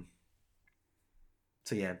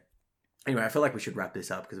 So yeah. Anyway, I feel like we should wrap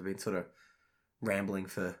this up because we've been sort of rambling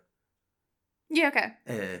for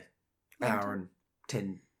hour and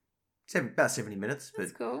about 70 minutes. But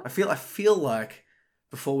that's cool. I feel like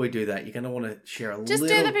before we do that, you're going to want to share do the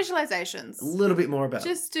visualizations. A little bit more about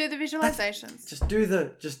Just do the visualizations. Just do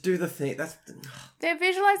the thing. They're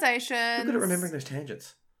visualizations. You're good at remembering those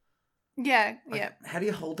tangents. Yeah. How do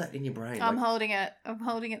you hold that in your brain? I'm holding it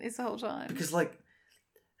this whole time. Because like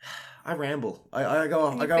I ramble. I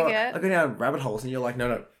go down rabbit holes and you're like,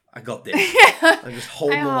 no, I got this. I just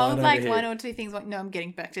hold the line over like here. one or two things like, no, I'm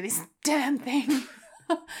getting back to this damn thing.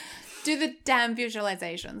 Do the damn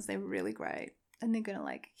visualizations. They're really great. And they're going to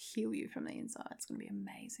like heal you from the inside. It's going to be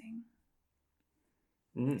amazing.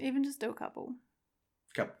 Even just do a couple.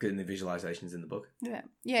 Getting the visualizations in the book. Yeah.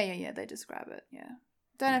 They describe it. Yeah.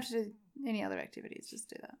 Don't have to do any other activities. Just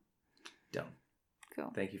do that. Done.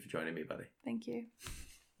 Cool. Thank you for joining me, buddy. Thank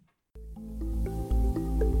you.